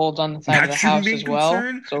handholds on the side That of the shouldn't house be a as well.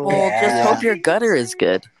 concern. So Well, just Yeah. hope your gutter is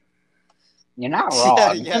good. You're not Yeah,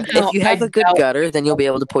 wrong. yeah. No, If you have I a good doubt- gutter, then you'll be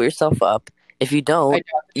able to pull yourself up. If you I don't,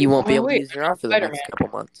 doubt you won't be Oh, able to wait, use your arm for the Spider-Man. next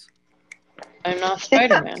couple months. I'm not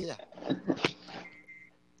Spider-Man. Yeah.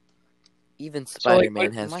 Even like, Spider-Man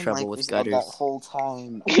what- has My trouble mic with was on gutters. that whole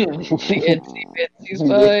time. the itsy bitsy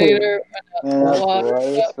spider.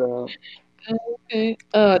 Okay.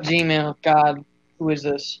 Oh, Gmail. God, who is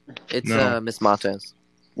this? It's No. Miss Matos.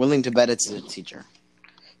 Willing to bet it's a teacher.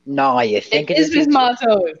 No, you think It it is Miss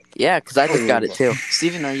Matos. Yeah, because I just got it too.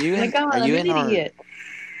 Steven, are you Oh my in? God, Are you I'm in an our? idiot.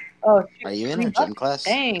 Oh, shoot, Are you in 20 our gym bucks? class?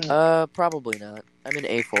 Dang. Probably not. I'm in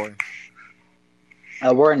A4.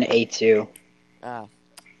 We're in A2. Ah,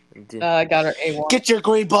 I got her A1. Get your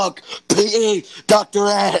green book, PE, Dr.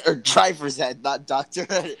 Ed, or driver's ed, not Dr.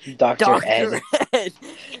 Ed. Dr. Ed. Ed.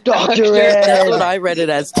 Dr. That's Ed. what I read it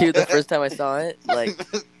as too the first time I saw it. Like,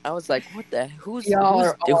 I was like, "What the? Who's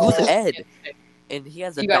Ed?" And he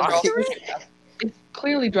has a You guys are all- doctorate. It's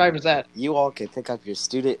clearly driver's ed. You all can pick up your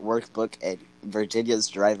student workbook at Virginia's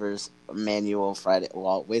driver's manual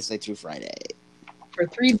Wednesday through Friday. For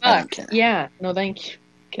 $3. I don't care. Yeah. No, thank you.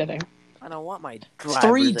 Kidding. I don't want my driver's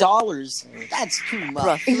 $3? That's too Bruh,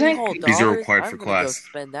 much. Exactly. These are $3 required for I'm gonna class. go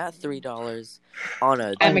spend that $3 on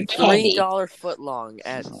a I'm a candy. $3 footlong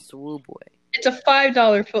at Swoobway. It's a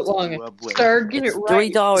 $5 foot long. Sir, get It's it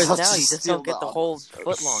right. $3 Such now. a You just steal don't get the the whole offer.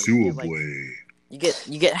 footlong. You get,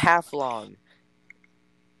 Subway. you get half long.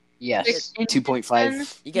 Yes.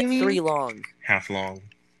 2.5. You get 3 long. Half long.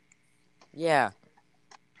 Yeah.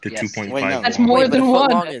 The Yes. 2.5 Wait, no. long. That's more Wait, but than a one.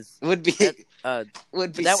 footlong is Would be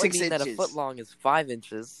would be that would 6 mean that a inches. footlong is 5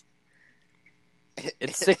 inches.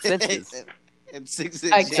 It's 6 inches. It's 6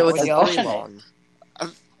 I inches. can't So it's with a y'all. 3 long.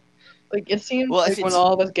 Like, it seems Well, if like when it's-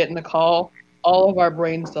 all of us get in a call, all of our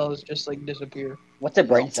brain cells just, like, disappear. What's a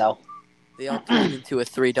brain cell? They all turn into a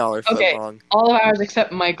 $3 Okay. footlong. All of ours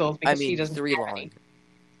except Michael's I because he mean, doesn't 3 have long. any.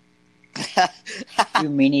 You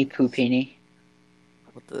meanie poopini.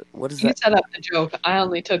 What is You that? set up the joke. I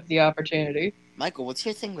only took the opportunity. Michael, what's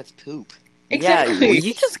your thing with poop? Exactly. Yeah,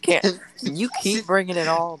 you just can't. You keep bringing it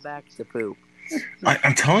all back to poop.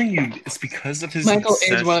 I'm telling you, it's because of his Michael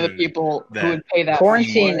is one of the obsession people that who would pay that.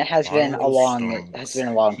 Quarantine He has been a honorable long stance. He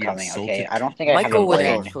coming. insulted Okay, I don't think I have a Michael would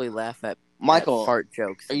brain. actually laugh at Michael, fart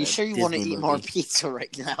jokes. are in you a sure you want to Disney eat more movie. pizza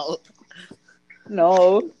right now?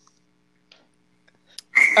 No.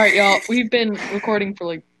 All right, y'all. We've been recording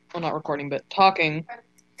for not recording, but talking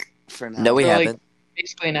For now. No, we For, like- haven't.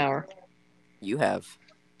 basically an hour. You have.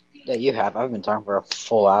 Yeah, you have. I've been talking for a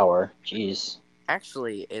full hour. Jeez.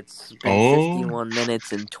 Actually, it's been Oh. 51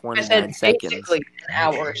 minutes and I 29 said seconds. basically an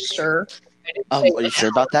hour, sir. I didn't say Are you sure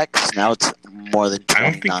about that? Because now it's more than I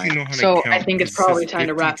don't think 29. you know how to So, count. I think it's because it probably says time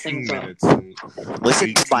to wrap 52 things up. minutes and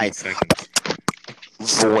Listen to 18 my seconds.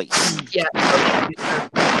 voice. Yeah. Okay, sir.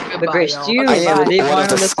 But Goodbye, Grace, y'all. do you I am really one want of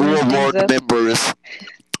to the listen school to board things? members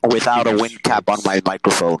without a wind cap on my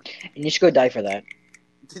microphone. And you should go die for that.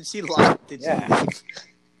 Did she lie? Did Yeah. she leave?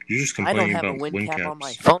 You're just I don't complaining have a about wind wind cap caps. on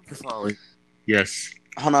my phone. Yes.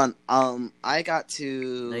 Hold on. I got No,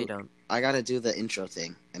 you to. don't. I gotta do the intro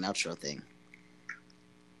thing, an outro thing.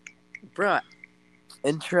 Bruh.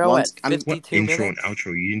 Intro Well, at I'm- 52 Intro minutes? and outro.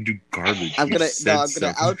 You didn't do garbage. I'm You gonna said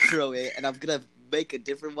so. outro it, and I'm gonna make a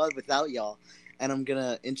different one without y'all, and I'm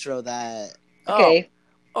gonna intro that. Okay.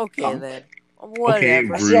 Okay, Um, then.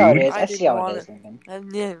 Whatever. I see how it rude. is. I see how it is. Lincoln.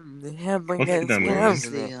 Look at them, Where man. is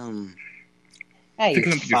the Hey,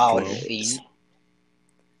 Picking you up your foul flow. fiend.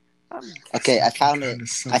 Okay, I found it. Kinda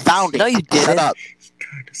sucks. I found it. No, you didn't. Shut up.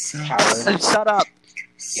 Kinda sucks. Coward. Shut up.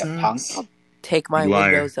 You punk. Sucks. Take my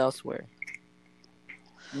Liar. windows elsewhere.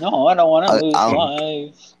 No, I don't want to lose I'll-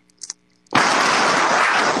 lives.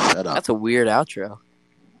 Shut up. That's a weird outro.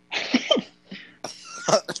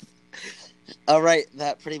 All right,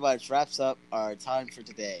 that pretty much wraps up our time for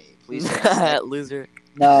today. Please don't accept. Loser.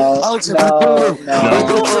 No, Alex, no, no. no, No.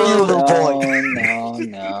 Good for you, little boy.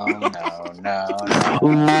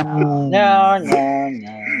 no,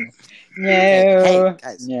 no. Hey,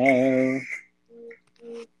 guys. No.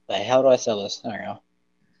 The hell do I sell this? There we go.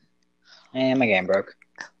 And my game broke.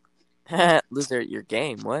 Loser, your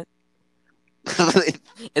game. What? Is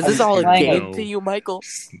I'm this all a playing game it. to you, Michael?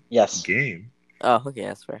 Yes. Game. Oh, okay,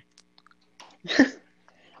 that's fair. I'm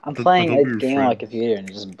I playing thought a we were game on my friends. computer and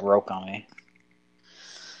it just broke on me.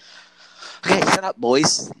 Okay, shut up,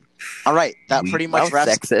 boys. All right, that pretty That much was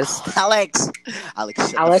wraps. sexist. Alex,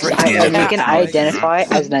 shut Alex, the frick Yeah, if you can Alex. identify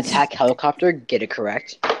as an attack helicopter, get it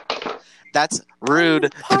correct. That's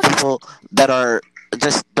rude to people that are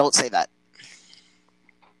just don't say that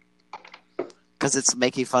because it's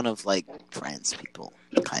making fun of like trans people,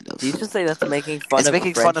 kind of. Did you just say that's making fun It's of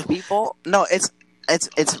making French fun of- people? No, it's I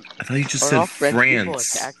thought you just Are said all French people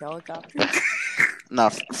France. attack helicopters? no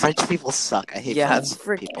French people suck. I hate Yeah, French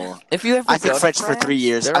frick. people. If you ever I took go to French for France, 3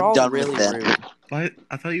 years. they're I'm all done really with them. rude. But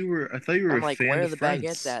I thought you were I'm a like, fan where are of the France.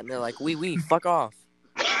 baguettes at? And they're like, oui, fuck off.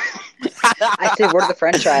 I say, what are the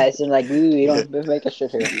French fries? And like, we don't make a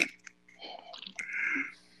shit here.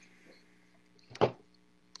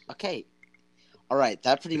 Okay. All right,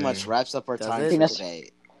 that pretty much wraps up our Does time it? for Yes. today.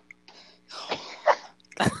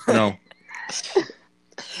 No.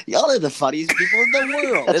 Y'all are the funniest people in the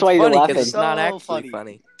world. That's It's why you're funny 'cause laughing. it's not So actually funny.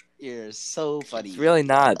 funny. You're so funny. It's really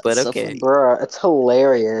not, but So okay. funny. Bruh, it's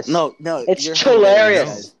hilarious. No, It's you're hilarious.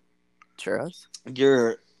 guys. Churros?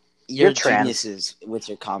 You're You're trans. geniuses with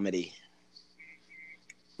your comedy.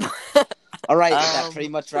 All right, that pretty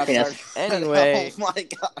much wraps yes. our. Anyway. Oh my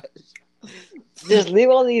gosh. Just leave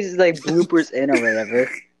all these like bloopers in or whatever.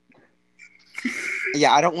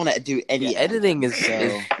 Yeah, I don't want to do any editing is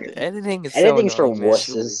so. Editing's for annoying, man.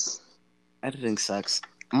 wusses. Editing sucks.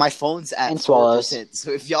 My phone's at And swallows. 4%,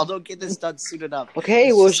 so if y'all don't get this done soon enough. Okay,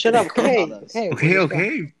 it's well, just shut gonna up. go Okay, on us. okay.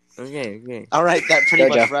 Okay. Okay. All right, that pretty Go,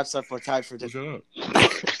 much Joe. wraps up our time for Shut up.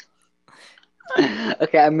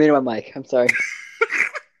 Okay, I'm muting my mic. I'm sorry.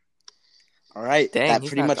 All right, Dang, that he's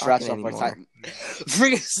pretty not much wraps up talking our anymore. time.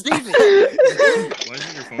 Freaking Steven! Why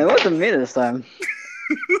isn't your phone? It wasn't me this time.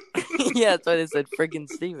 Yeah, that's what I said. Friggin'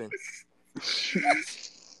 Steven.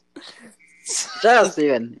 Shut up,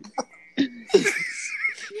 Steven. You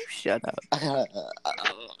shut up.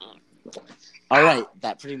 All right,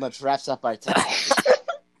 that pretty much wraps up our time.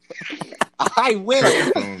 I Check your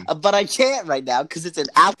will, phone. but I can't right now because it's an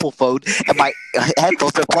Apple phone and my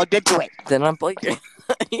headphones are plugged into it. Then I'm playing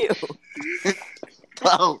you.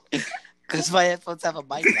 Oh, because my headphones have a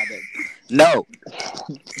mic on them. No.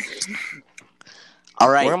 All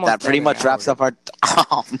We're right, almost that pretty done much an wraps hour. up our.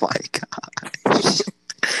 Oh my gosh.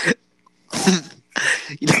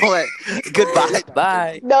 You know what? Goodbye.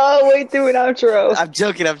 Bye. No, wait, do an outro. I'm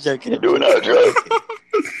joking. Do an outro.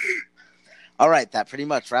 All right, that pretty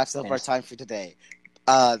much wraps up our time for today.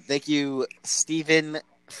 Thank you, Steven,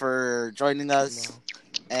 for joining us.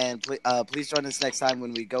 And please join us next time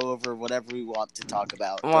when we go over whatever we want to talk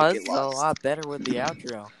about. Well, Don't this get is a lost. lot better with the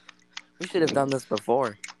outro. We should have done this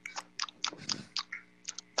before.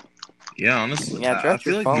 Yeah, honestly, Yeah, I direct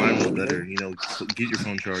feel your like mine was phone. better. You know, get your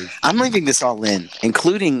phone charged. I'm leaving this all in,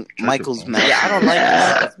 including your Michael's phone. mouth. Yeah, I don't like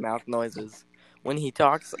Michael's mouth noises when he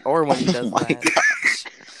talks or when he Oh does my that. gosh.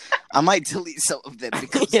 I might delete some of them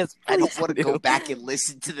because Yes, I don't please want to do. go back and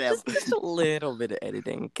listen to them. Just a little bit of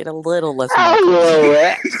editing. Get a little less.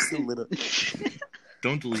 Just a little.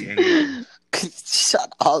 Don't delete any of them.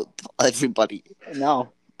 Shut up, everybody.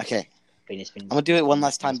 No. Okay, Penis. I'm gonna do it one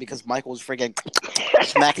last time because Michael's freaking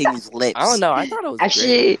smacking his lips. I don't know. I thought it was great.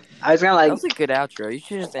 Actually, I was gonna That like was a good outro. You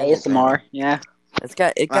should just end it there. ASMR. Yeah.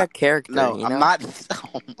 It got character. No, you know? I'm not.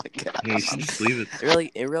 Oh my god. Yeah, you should just leave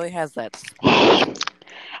it. It really has that.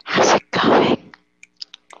 How's it going?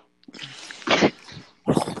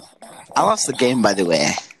 I lost the game, by the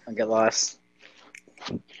way. I get lost.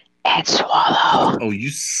 And swallow. Oh, you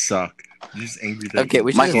suck. You just angry that. Okay,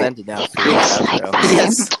 we should Michael. just end it now. So we have outro.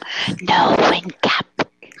 Yes, No wing cap.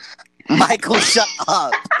 Michael, shut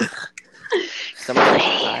up. Somebody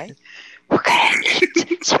hi? We're gonna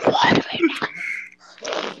eat some water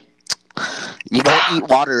now. You don't eat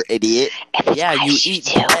water, idiot. Yeah, you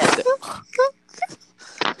eat bread.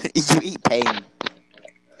 You eat pain.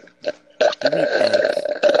 You eat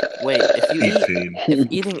eggs. Wait,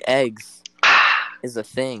 if eating eggs is a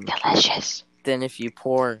thing, Delicious. then if you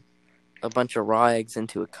pour a bunch of raw eggs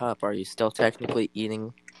into a cup, are you still technically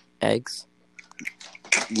eating eggs?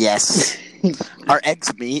 Yes. Are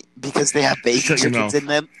eggs meat because they have baby Shut your chickens mouth. in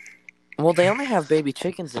them? Well, they only have baby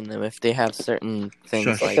chickens in them if they have certain things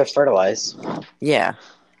Shush. like They're fertilized. yeah,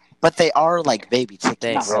 But they are like baby chickens.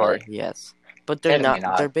 they Not are really. yes, but they're Definitely not.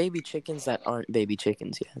 not. They're baby chickens that aren't baby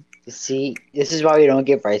chickens yet. You see, this is why we don't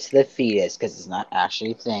give rights to the fetus, because it's not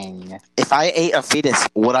actually a thing. If I ate a fetus,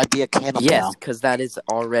 would I be a cannibal? Yes, because that is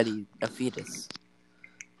already a fetus.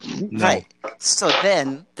 No. Right. So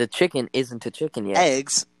then, The chicken isn't a chicken yet.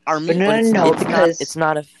 eggs are meat. But no, but it's no, not- it's because not. It's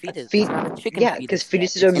not a fetus. fe- It's not a chicken. yeah, because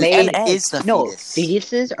fetus fetuses yet. are It's made- an egg. is the No, fetus.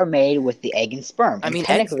 fetuses are made with the egg and sperm. I And mean,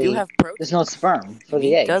 eggs technically, do have protein. there's no sperm for the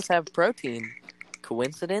Meat egg. does have protein.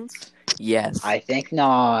 Coincidence? Yes. I think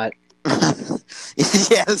not.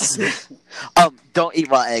 Yes. Don't eat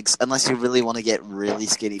raw eggs unless you really want to get really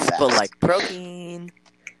skinny fast. But like protein.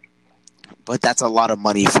 But that's a lot of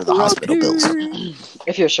money for the hospital bills.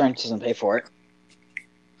 If your insurance doesn't pay for it.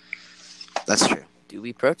 That's true. Do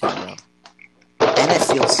we protein though? And it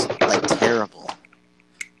feels like terrible.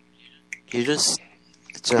 It's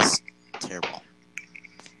just terrible.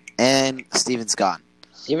 And Steven's gone.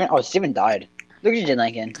 Steven died. Look at you,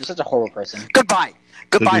 Lincoln. You're such a horrible person. Goodbye.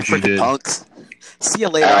 Goodbye, what you freaking did. punks. See you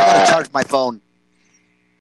later. I gotta charge my phone.